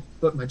school,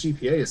 but my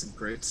GPA isn't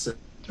great, so...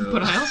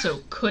 But I also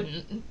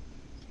couldn't.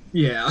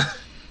 Yeah.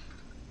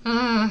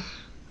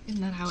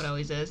 Isn't that how it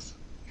always is?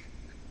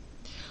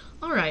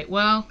 Alright,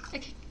 well,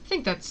 I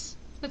think that's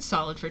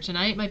solid for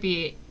tonight. Might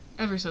be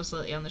ever so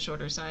slightly on the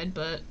shorter side,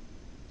 but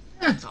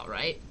that's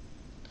alright.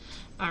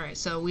 Alright,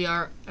 so we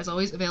are, as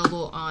always,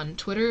 available on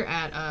Twitter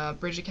at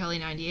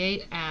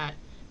BridgetKelly98, at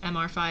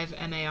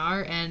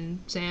MR5MAR, and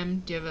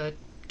Sam, do you have a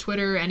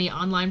Twitter, any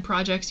online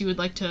projects you would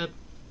like to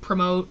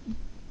promote?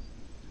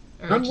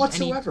 None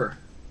whatsoever.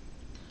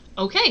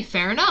 Okay,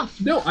 fair enough.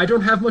 No, I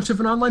don't have much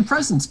of an online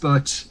presence,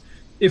 but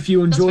if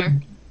you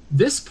enjoyed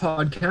this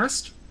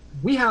podcast,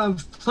 we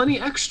have plenty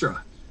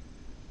extra.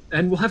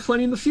 And we'll have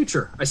plenty in the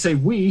future. I say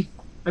we,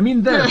 I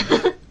mean them.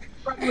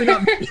 Probably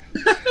not me.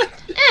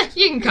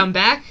 You can come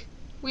back.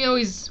 We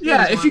always...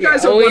 if you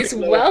guys are always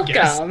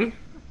welcome.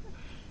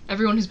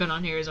 Everyone who's been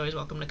on here is always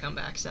welcome to come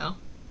back, so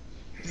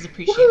this is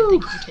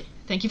appreciated.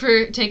 Thank you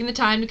for taking the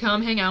time to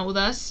come hang out with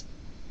us.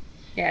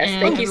 Yes,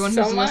 and thank you everyone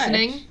so who's much.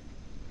 Listening,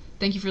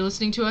 thank you for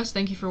listening to us.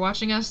 Thank you for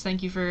watching us.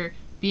 Thank you for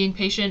being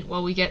patient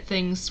while we get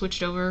things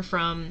switched over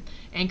from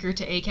Anchor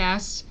to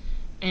Acast.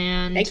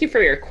 And thank you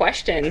for your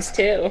questions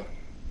too.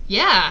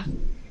 Yeah.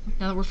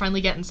 Now that we're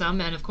finally getting some,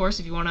 and of course,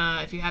 if you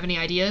have any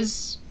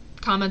ideas,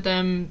 comment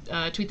them,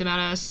 tweet them at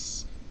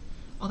us,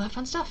 all that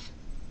fun stuff.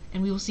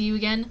 And we will see you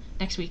again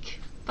next week.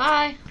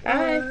 Bye.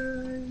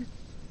 Bye.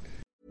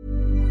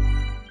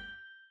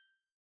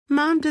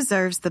 Mom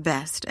deserves the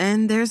best,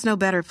 and there's no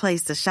better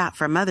place to shop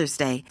for Mother's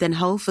Day than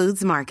Whole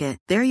Foods Market.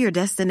 They're your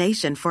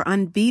destination for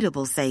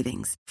unbeatable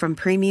savings, from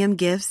premium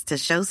gifts to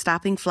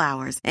show-stopping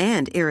flowers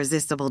and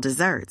irresistible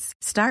desserts.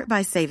 Start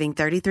by saving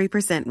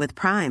 33% with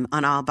Prime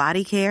on all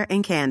body care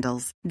and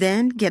candles.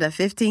 Then get a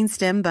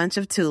 15-stem bunch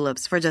of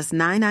tulips for just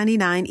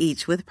 $9.99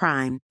 each with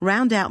Prime.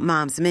 Round out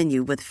Mom's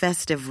menu with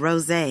festive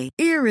rosé,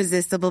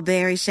 irresistible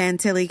berry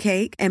chantilly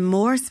cake, and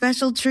more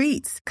special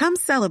treats. Come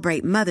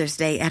celebrate Mother's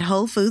Day at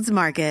Whole Foods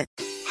Market.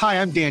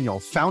 Hi, I'm Daniel,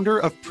 founder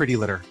of Pretty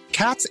Litter.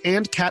 Cats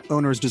and cat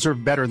owners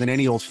deserve better than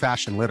any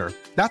old-fashioned litter.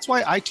 That's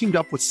why I teamed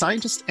up with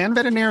scientists and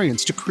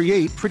veterinarians to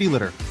create Pretty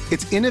Litter.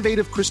 Its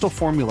innovative crystal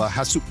formula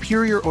has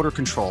superior odor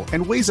control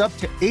and weighs up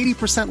to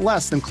 80%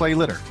 less than clay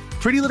litter.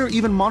 Pretty Litter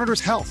even monitors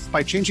health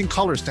by changing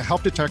colors to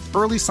help detect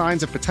early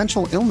signs of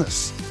potential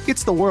illness.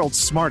 It's the world's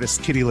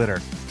smartest kitty litter.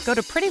 Go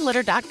to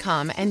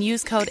prettylitter.com and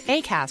use code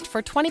ACAST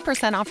for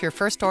 20% off your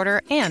first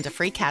order and a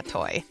free cat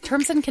toy.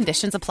 Terms and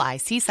conditions apply.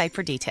 See site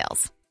for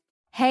details.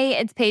 Hey,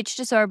 it's Paige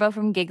DeSorbo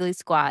from Giggly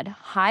Squad.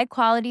 High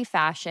quality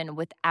fashion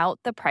without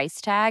the price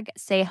tag.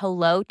 Say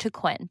hello to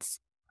Quince.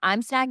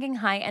 I'm snagging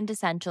high-end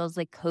essentials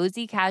like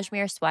cozy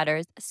cashmere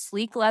sweaters,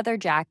 sleek leather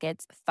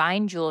jackets,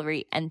 fine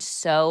jewelry, and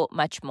so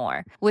much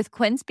more. With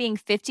Quince being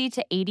 50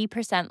 to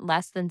 80%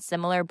 less than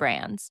similar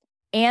brands.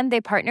 And they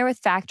partner with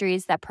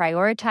factories that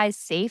prioritize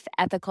safe,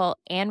 ethical,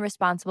 and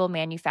responsible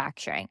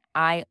manufacturing.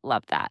 I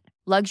love that.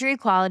 Luxury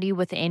quality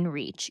within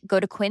reach. Go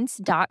to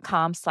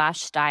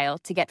quince.com/style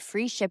to get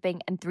free shipping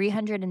and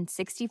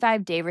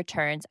 365-day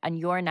returns on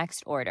your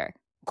next order.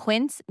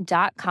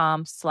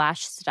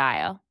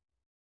 Quince.com/style.